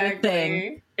 exactly. Kind of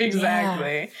thing.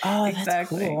 Exactly. Yeah. Oh,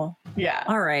 exactly. that's cool. Yeah.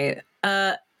 All right.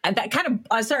 That kind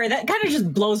of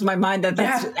just blows my mind that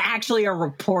that's actually a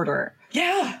reporter.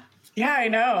 Yeah. Yeah, I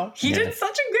know. He did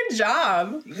such a good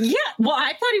job. Yeah. Well,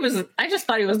 I just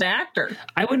thought he was an actor.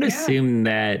 I would assume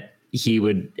that he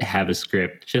would have a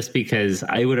script, just because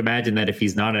I would imagine that if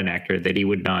he's not an actor, that he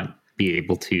would not be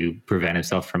able to prevent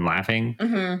himself from laughing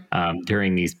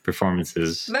during these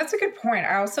performances. That's a good point.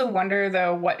 I also wonder,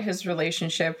 though, what his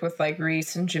relationship with like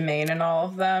Reese and Jermaine and all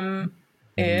of them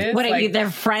is. What are you,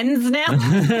 their friends now?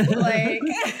 Like,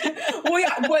 well,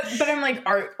 yeah, but I'm like,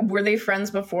 were they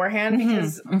friends beforehand?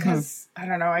 Because I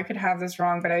don't know, I could have this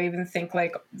wrong, but I even think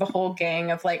like the whole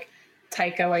gang of like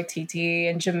Taika Waititi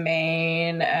and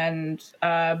Jermaine and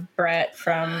Brett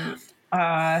from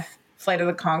Flight of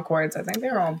the Conchords, I think they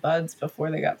were all buds before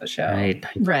they got the show.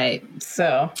 Right.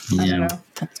 So I don't know.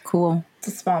 That's cool. It's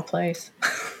a small place.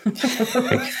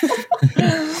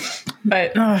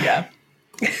 But yeah.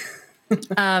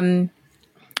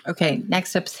 Okay,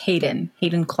 next up's Hayden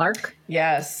Clark.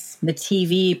 Yes. The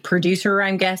TV producer,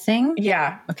 I'm guessing.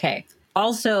 Yeah. Okay.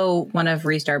 Also one of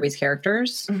Rhys Darby's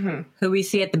characters, who we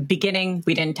see at the beginning.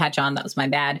 We didn't touch on. That was my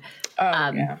bad.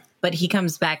 But he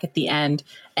comes back at the end,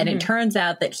 and it turns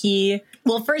out that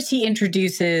first he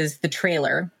introduces the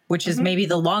trailer, which is maybe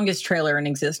the longest trailer in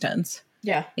existence.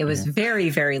 Yeah. It was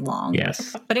very, very long.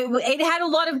 Yes. But it had a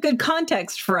lot of good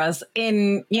context for us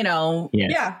in,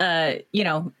 to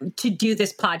do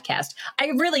this podcast.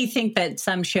 I really think that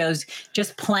some shows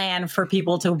just plan for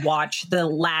people to watch the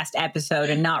last episode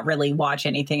and not really watch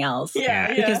anything else.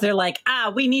 Yeah. Because they're like,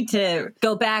 we need to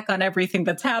go back on everything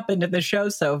that's happened in the show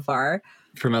so far.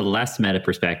 From a less meta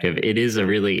perspective, it is a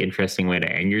really interesting way to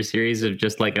end your series of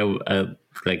just like a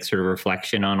sort of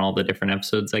reflection on all the different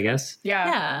episodes, I guess.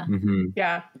 Yeah.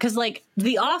 Yeah. Because like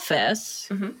The Office,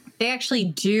 they actually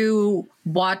do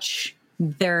watch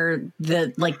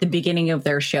the beginning of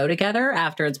their show together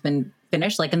after it's been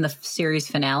finished, like in the series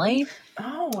finale.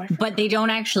 But they don't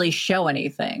actually show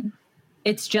anything.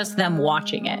 It's just them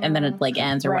watching it, and then it like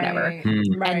ends or whatever.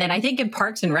 Right. And then I think in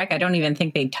Parks and Rec, I don't even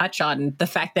think they touch on the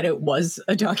fact that it was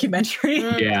a documentary.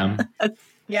 Yeah.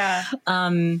 Yeah.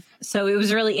 So it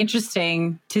was really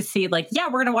interesting to see like,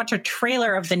 we're going to watch a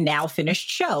trailer of the now finished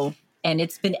show. And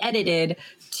it's been edited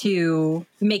to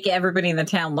make everybody in the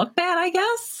town look bad, I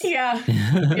guess. Yeah.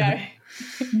 Yeah.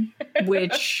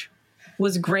 Which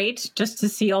was great, just to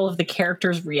see all of the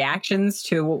characters' reactions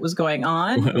to what was going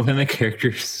on. When the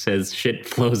character says shit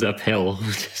flows uphill.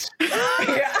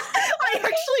 I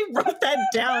actually wrote that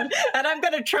down, and I'm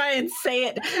going to try and say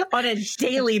it on a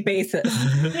daily basis.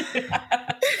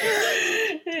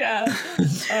 Yeah.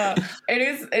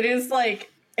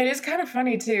 It is kind of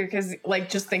funny too, because like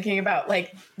just thinking about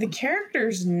like the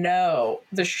characters know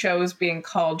the show's being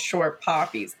called Short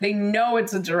Poppies. They know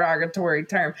it's a derogatory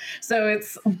term. So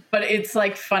it's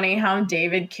like funny how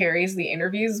David carries the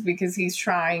interviews, because he's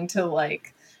trying to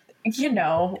like,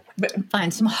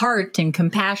 find some heart and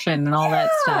compassion and all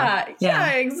that stuff.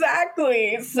 Yeah,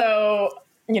 exactly. So,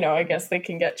 I guess they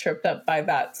can get tripped up by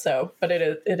that. So, but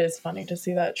it is funny to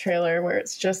see that trailer where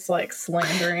it's just like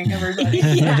slandering everybody.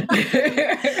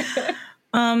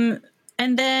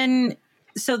 And then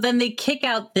they kick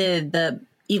out the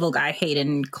evil guy,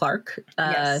 Hayden Clark.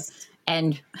 Yes.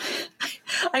 And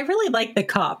I really like the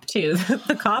cop too.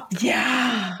 The cop.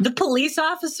 Yeah. The police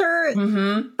officer.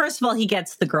 First of all, he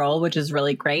gets the girl, which is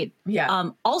really great. Yeah.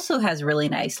 Also has really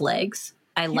nice legs.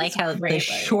 I like how the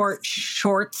short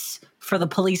shorts for the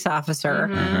police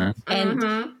officer.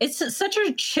 And it's such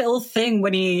a chill thing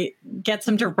when he gets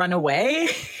him to run away.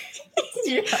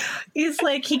 He's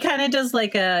like, he kind of does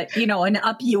like an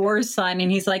up yours sign,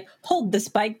 and he's like, hold this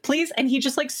bike, please. And he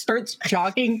just like starts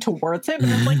jogging towards him.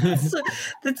 And I'm like,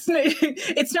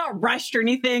 it's not rushed or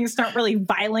anything. It's not really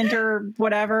violent or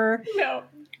whatever. No.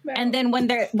 And then when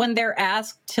they're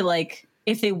asked to like,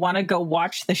 if they want to go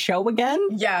watch the show again,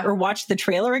 or watch the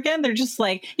trailer again, they're just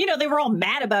like, they were all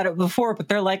mad about it before, but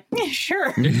they're like,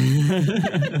 sure.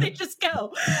 They just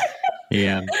go.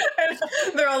 Yeah.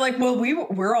 They're all like, well,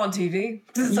 we're on TV,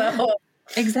 so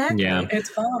exactly, it's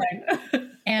fine.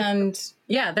 And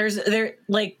there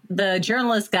like the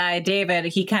journalist guy, David,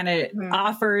 he kind of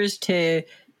offers to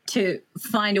to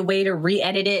find a way to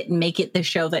re-edit it and make it the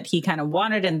show that he kind of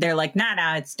wanted, and they're like,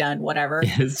 nah, it's done, whatever.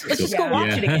 Yes. Let's just go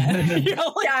watch it again. You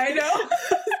know, like, Yeah, I know.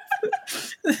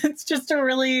 it's just a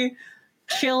really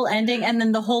chill ending. And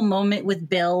then the whole moment with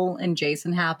Bill and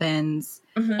Jason happens,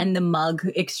 and the mug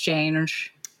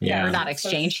exchange. Yeah. Or not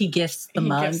exchange. He gifts the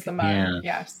mug. Gifts the mug. Yeah.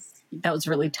 Yes. That was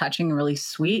really touching and really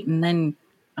sweet. And then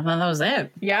I thought that was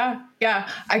it. Yeah. Yeah.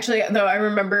 Actually, though, I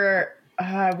remember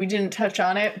we didn't touch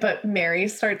on it, but Mary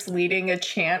starts leading a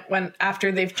chant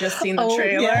after they've just seen the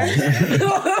trailer. Yeah.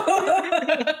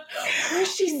 What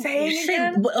is she saying She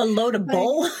again? a load of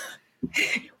bull.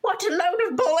 What a load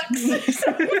of bullocks.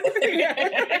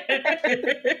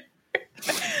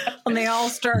 And they all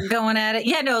start going at it.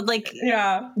 Yeah, no, like,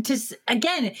 Yeah. just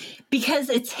again, because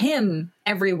it's him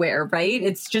everywhere, right?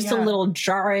 It's just a Yeah. little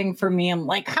jarring for me. I'm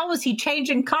like, how is he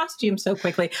changing costume so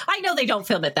quickly? I know they don't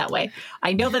film it that way.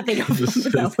 I know that they don't film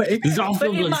it that way. This is all But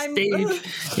filmed in on my- stage.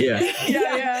 Yeah.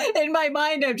 Yeah. In my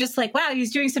mind, I'm just like, wow,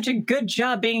 he's doing such a good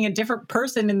job being a different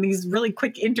person in these really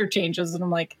quick interchanges. And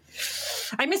I'm like,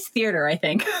 I miss theater, I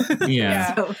think.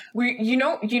 Yeah. So, You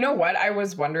know what? I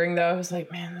was wondering though. I was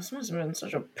like, man, this must have been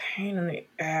such a pain in the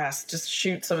ass to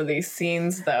shoot some of these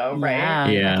scenes, though, right?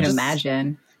 Yeah. I can Just-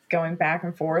 imagine. Going back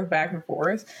and forth.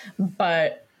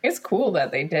 But it's cool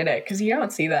that they did it because you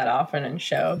don't see that often in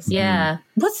shows. Yeah.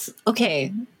 What's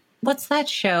that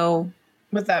show?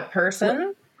 With that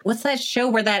person. What's that show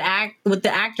where with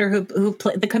the actor who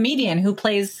the comedian who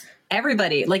plays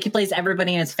everybody, like he plays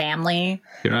everybody in his family?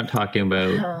 You're not talking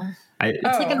about. It's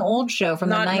like an old show from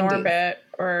Not the 90s. Norbit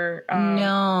or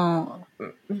no.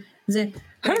 Is it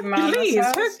Big Mama's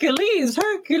Hercules? House?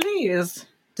 Hercules.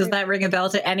 Does that ring a bell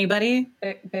to anybody?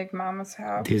 Big Mama's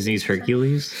House. Disney's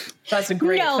Hercules. That's a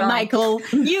great No, film. Michael.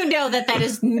 You know that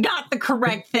is not the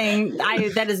correct thing.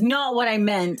 That is not what I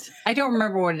meant. I don't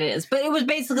remember what it is, but it was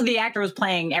basically the actor was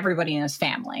playing everybody in his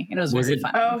family, and it was very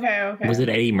funny. Oh, okay. Was it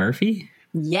Eddie Murphy?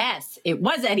 Yes, it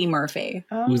was Eddie Murphy.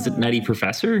 Was it Nutty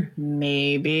Professor?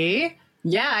 Maybe.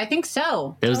 Yeah, I think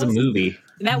so. That was a movie.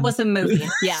 That was a movie.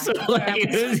 Yeah. So, like,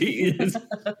 it was-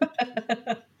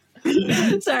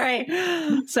 Sorry.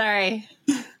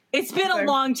 It's been a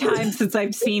long time since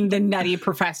I've seen The Nutty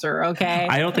Professor, okay?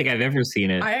 I don't think I've ever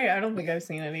seen it. I don't think I've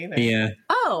seen it either. Yeah.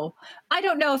 Oh, I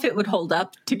don't know if it would hold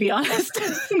up, to be honest.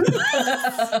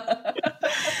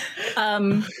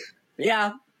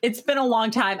 Yeah, it's been a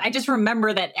long time. I just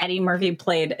remember that Eddie Murphy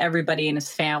played everybody in his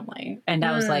family. And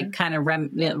that was like kind of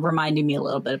reminding me a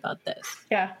little bit about this.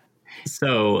 Yeah.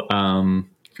 So,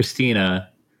 Christina,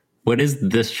 what does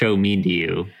this show mean to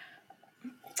you?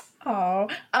 Oh,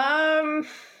 I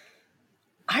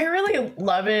really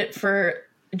love it for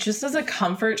just as a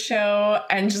comfort show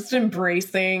and just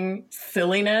embracing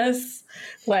silliness.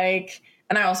 Like,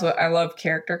 and I love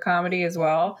character comedy as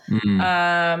well.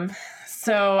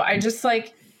 So I just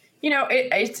like,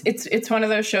 it's one of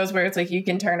those shows where it's like you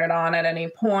can turn it on at any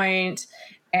point,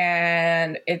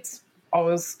 and it's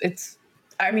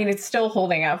still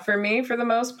holding up for me for the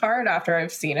most part after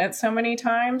I've seen it so many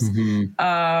times. Do you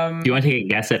want to take a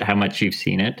guess at how much you've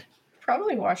seen it?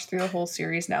 Probably watched through the whole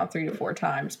series now 3 to 4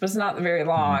 times, but it's not very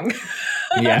long.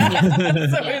 Yeah.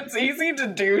 So it's easy to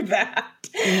do that.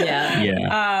 Yeah.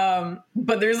 Yeah.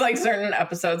 But there's like certain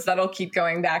episodes that I'll keep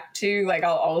going back to. Like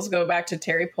I'll always go back to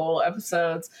Terry Pole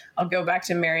episodes. I'll go back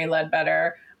to Mary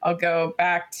Ledbetter. I'll go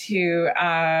back to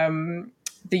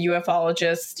the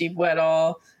ufologist, Steve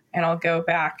Whittle. And I'll go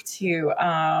back to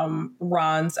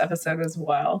Ron's episode as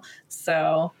well.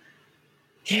 So,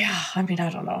 yeah, I mean, I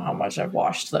don't know how much I've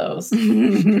watched those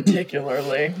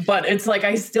particularly, but it's like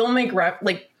I still make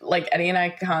like Eddie and I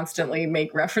constantly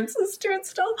make references to it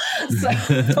still. So,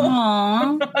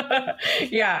 Aww.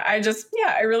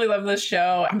 I really love this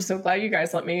show. I'm so glad you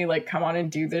guys let me like come on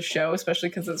and do this show, especially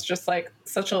because it's just like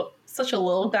such a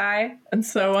little guy and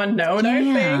so unknown.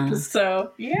 I think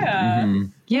so. Yeah.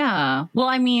 Mhm. Yeah. Well,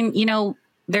 I mean,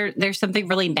 there's something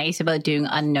really nice about doing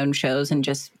unknown shows, and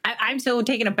just I'm so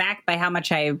taken aback by how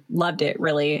much I loved it,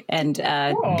 really, and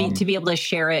Cool. to be able to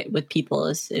share it with people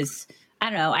is I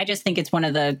don't know. I just think it's one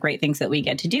of the great things that we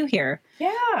get to do here.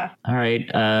 Yeah. All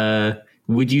right.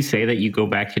 Would you say that you go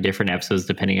back to different episodes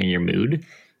depending on your mood?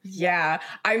 Yeah.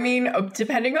 I mean,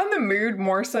 depending on the mood,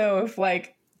 more so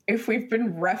if we've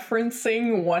been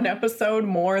referencing one episode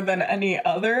more than any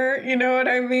other, you know what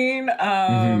I mean?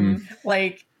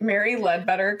 Like Mary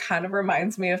Ledbetter kind of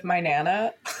reminds me of my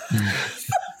Nana.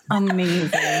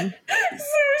 Amazing.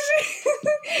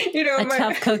 So she, A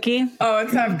tough cookie. Oh, a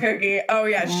tough cookie. Oh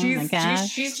yeah, my gosh.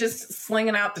 she's just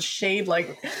slinging out the shade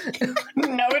like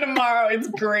no tomorrow. It's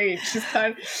great.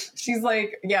 She's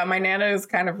like, yeah, my Nana is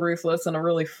kind of ruthless in a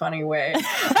really funny way.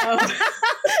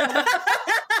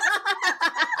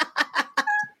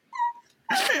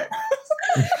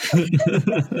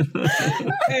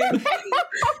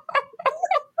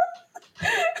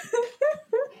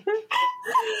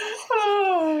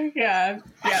 Oh yeah.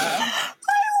 You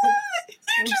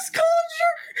just called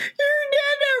your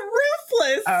dad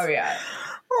ruthless. Oh yeah.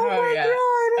 Oh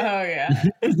yeah.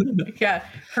 Yeah.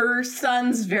 Her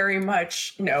sons very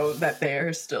much know that they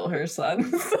are still her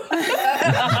sons.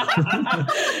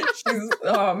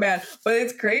 Oh man. But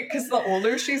it's great because the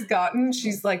older she's gotten,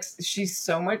 she's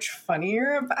so much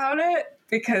funnier about it.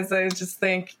 Because I just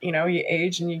think, you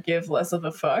age and you give less of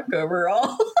a fuck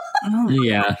overall.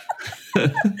 Yeah.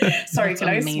 Sorry, can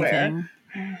I swear?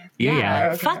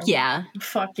 Yeah. Okay. Fuck yeah.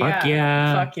 Fuck yeah. Fuck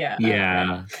yeah. Fuck yeah.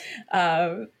 Yeah.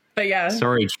 Okay. But yeah.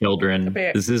 Sorry, children.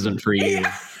 But- This isn't for you.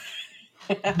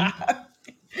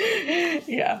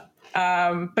 Yeah.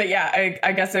 But yeah,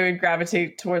 I guess I would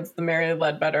gravitate towards the Mary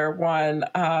Ledbetter one.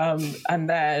 And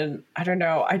then I don't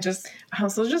know. I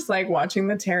also just like watching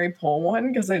the Terry Pole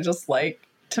one because I just like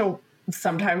to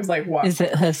sometimes like watch. Is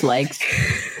it his legs?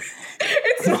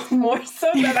 It's more so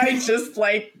that I just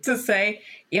like to say,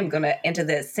 I'm gonna enter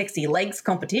the sexy legs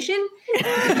competition.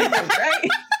 Right?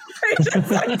 I just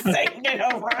like saying it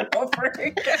over and over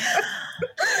again. So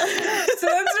that's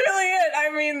really it. I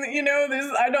mean,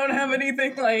 I don't have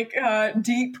anything like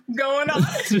deep going on.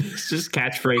 It's just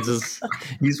catchphrases.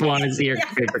 You just want to see your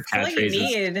favorite That's all you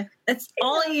catchphrases. need. That's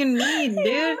all you need,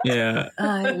 dude. Yeah. Oh,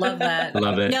 I love that.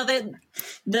 Love it. No,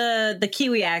 the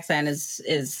Kiwi accent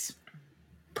is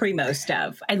primo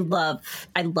stuff. I love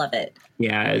it.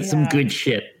 Yeah, it's some good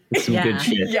shit. It's some Yeah. good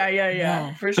shit.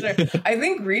 Yeah, for sure. I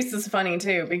think Reese is funny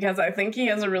too because I think he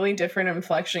has a really different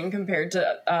inflection compared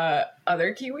to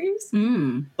other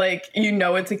Kiwis. Like,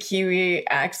 it's a Kiwi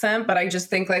accent, but I just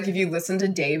think like if you listen to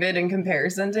David in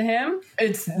comparison to him,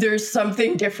 there's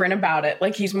something different about it.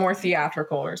 Like he's more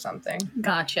theatrical or something.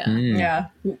 Gotcha. Yeah.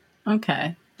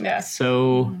 Okay. Yeah.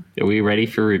 So, are we ready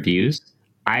for reviews?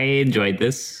 I enjoyed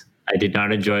this. I did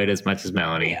not enjoy it as much as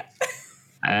Melanie.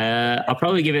 Yeah. I'll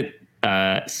probably give it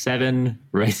 7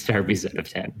 rice Darbies out of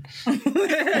 10.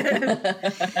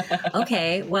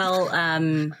 Okay. Well,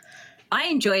 I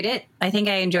enjoyed it. I think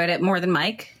I enjoyed it more than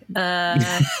Mike. I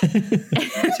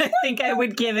think I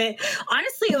would give it.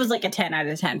 Honestly, it was like a 10 out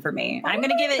of 10 for me. I'm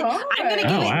gonna give it. God. I'm gonna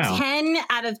give wow. it 10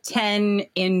 out of 10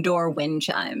 indoor wind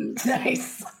chimes.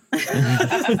 Nice.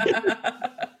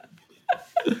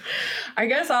 I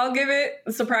guess I'll give it,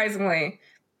 surprisingly,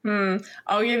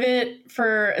 I'll give it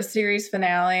for a series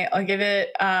finale. I'll give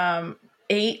it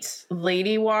 8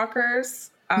 lady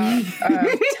walkers,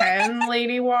 10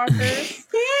 lady walkers,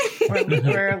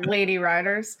 or lady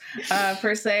riders,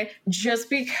 per se, just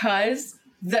because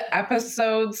the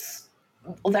episodes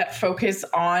that focus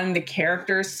on the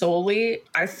characters solely,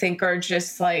 I think are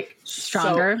just like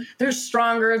Stronger. They're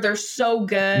stronger. They're so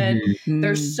good.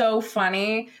 They're so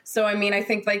funny. So, I mean, I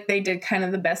think like they did kind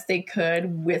of the best they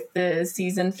could with the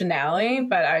season finale,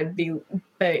 but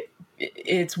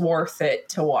it's worth it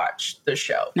to watch the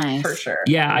show. Nice. For sure.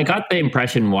 Yeah, I got the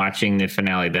impression watching the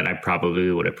finale that I probably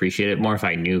would appreciate it more if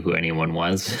I knew who anyone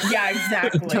was. Yeah,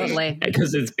 exactly. Totally.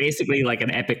 Because it's basically like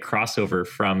an epic crossover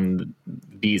from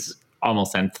these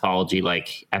almost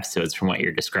anthology-like episodes from what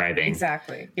you're describing.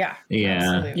 Exactly. Yeah. Yeah.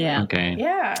 Absolutely. Yeah. Okay.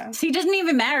 Yeah. See, it doesn't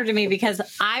even matter to me because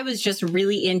I was just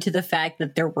really into the fact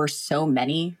that there were so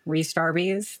many Reese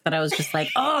Darbies that I was just like,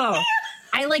 oh,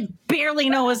 I like barely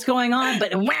know what's going on,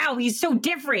 but wow, he's so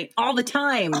different all the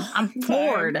time. I'm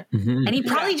floored. Mhm. And he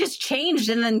probably just changed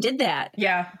and then did that.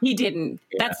 Yeah. He didn't.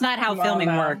 That's not how Well, filming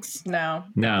no. works. No.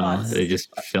 No, Lots. they just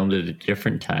filmed it at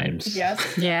different times.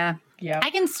 Yes. Yeah. Yeah.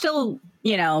 I can still,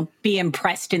 be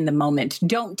impressed in the moment.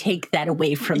 Don't take that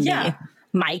away from me, Yeah.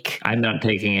 Mike. I'm not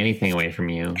taking anything away from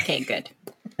you. Okay, good.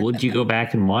 Would you go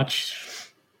back and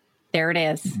watch There it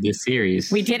is. this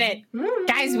series? We did it.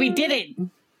 Guys, we did it.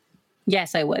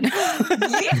 Yes, I would.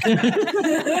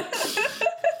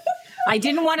 I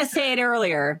didn't want to say it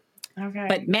earlier, Okay.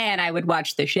 but man, I would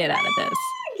watch the shit out of this.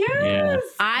 yes. Yeah.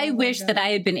 I wish that I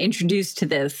had been introduced to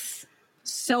this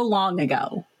so long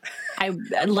ago. I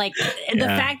like the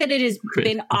Yeah. fact that it has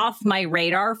been off my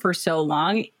radar for so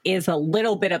long is a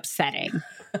little bit upsetting.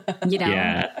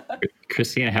 Yeah.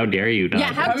 Christina, how dare you not?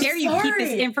 Yeah, how I'm dare you keep this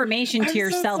sorry. information to I'm so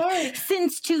yourself sorry.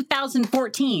 since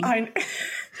 2014?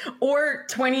 Or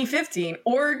 2015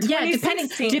 or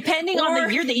 2016. Yeah, depending on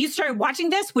the year that you started watching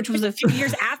this, which was a few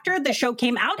years after the show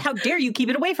came out. How dare you keep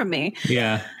it away from me?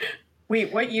 Yeah.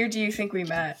 Wait, what year do you think we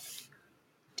met?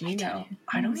 Do you know?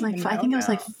 I don't even know. I think it was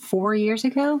like 4 years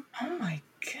ago, Oh my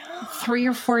god. 3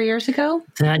 or 4 years ago.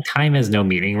 That time has no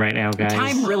meaning right now, guys.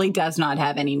 Time really does not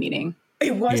have any meaning.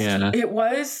 It was. Yeah. It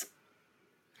was.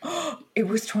 It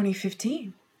was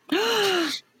 2015.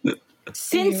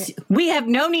 Since we have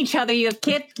known each other, you have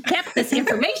kept this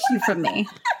information from me.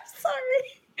 Sorry.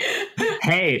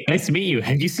 Hey, nice to meet you.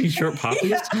 Have you seen Short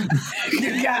Poppies?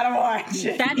 You gotta watch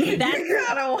it.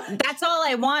 That's all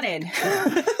I wanted.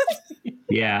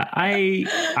 Yeah,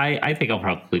 I think I'll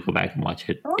probably go back and watch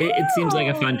it. It seems like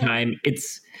a fun time.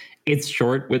 It's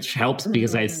short, which helps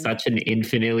because I have such an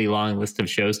infinitely long list of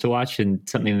shows to watch, and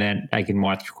something that I can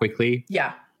watch quickly.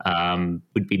 Yeah.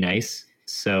 Would be nice.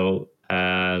 So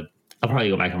I'll probably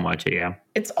go back and watch it. Yeah.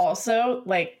 It's also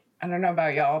like, I don't know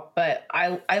about y'all, but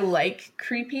I like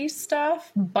creepy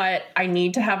stuff, but I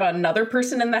need to have another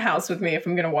person in the house with me if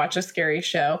I'm going to watch a scary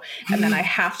show. And then I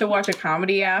have to watch a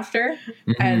comedy after.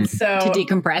 And so To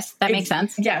decompress, that makes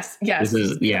sense. Yes.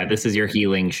 This is your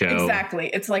healing show.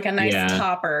 Exactly. It's like a nice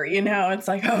topper, you know, it's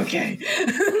like, okay.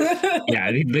 Yeah,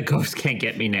 I think the ghost can't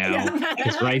get me now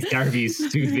because Rice Darby's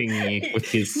soothing me with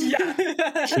his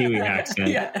Kiwi accent.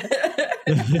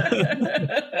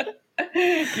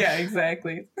 Yeah,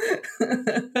 exactly.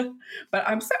 But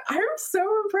I'm so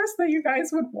impressed that you guys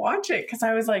would watch it, because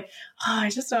I was like, I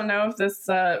just don't know if this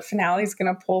finale is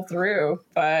gonna pull through,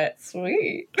 but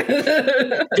sweet.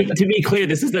 To be clear,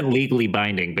 this isn't legally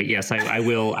binding, but yes, I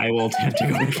will attempt to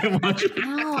go back and watch it.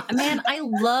 Oh man, I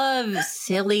love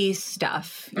silly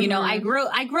stuff. You know, I grew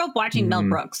up watching Mel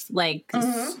Brooks, like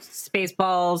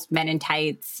Spaceballs, Men in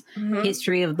Tights,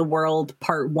 History of the World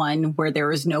Part 1, where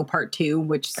there is no Part 2,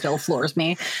 which still floors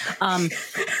me.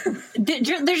 There's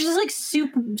just like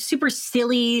super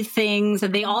silly things,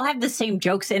 and they all have the same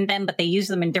jokes in them, but they use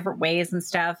them in different ways and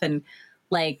stuff. And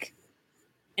like,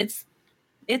 this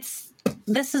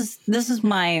is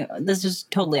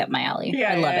totally up my alley.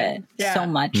 Yeah, I love it so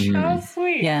much. Oh,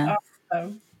 sweet. Yeah.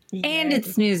 Awesome. And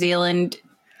it's New Zealand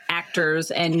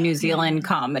actors and New Zealand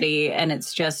comedy, and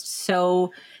it's just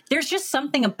so, there's just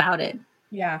something about it.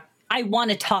 Yeah. I want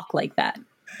to talk like that.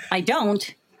 I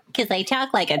don't, because I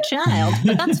talk like a child,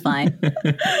 but that's fine.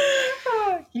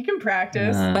 You can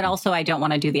practice. But also, I don't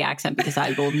want to do the accent because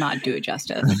I will not do it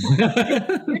justice.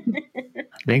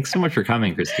 Thanks so much for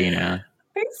coming, Christina.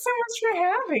 Thanks so much for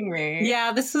having me.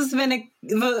 Yeah, this has been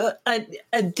a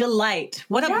delight.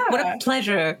 What a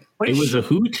pleasure. It was a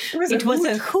hoot. It was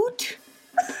a hoot.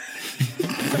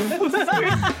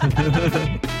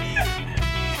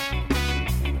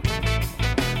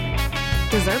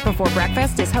 Dessert Before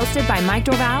Breakfast is hosted by Mike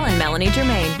Dorval and Melanie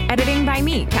Germain. Editing by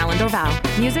me, Callan Dorval.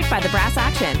 Music by The Brass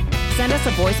Action. Send us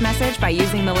a voice message by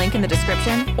using the link in the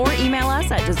description or email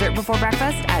us at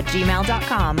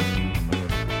dessertbeforebreakfast@gmail.com.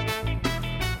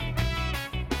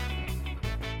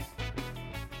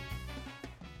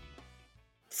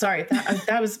 Sorry,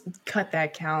 that was, cut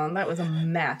that, Callan. That was a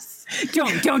mess.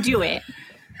 Don't do it.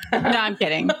 No, I'm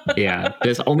kidding. Yeah,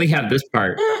 just only have this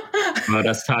part about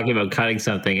us talking about cutting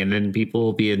something, and then people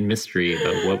will be in mystery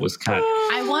about what was cut.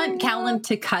 I want Callan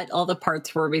to cut all the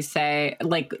parts where we say,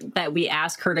 like, that we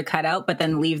ask her to cut out, but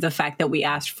then leave the fact that we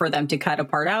asked for them to cut a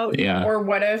part out. Yeah. Or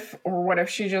what if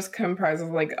she just comprises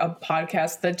like a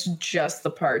podcast that's just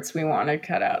the parts we want to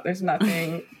cut out? There's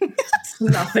nothing,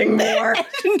 nothing more.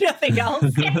 Nothing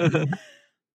else.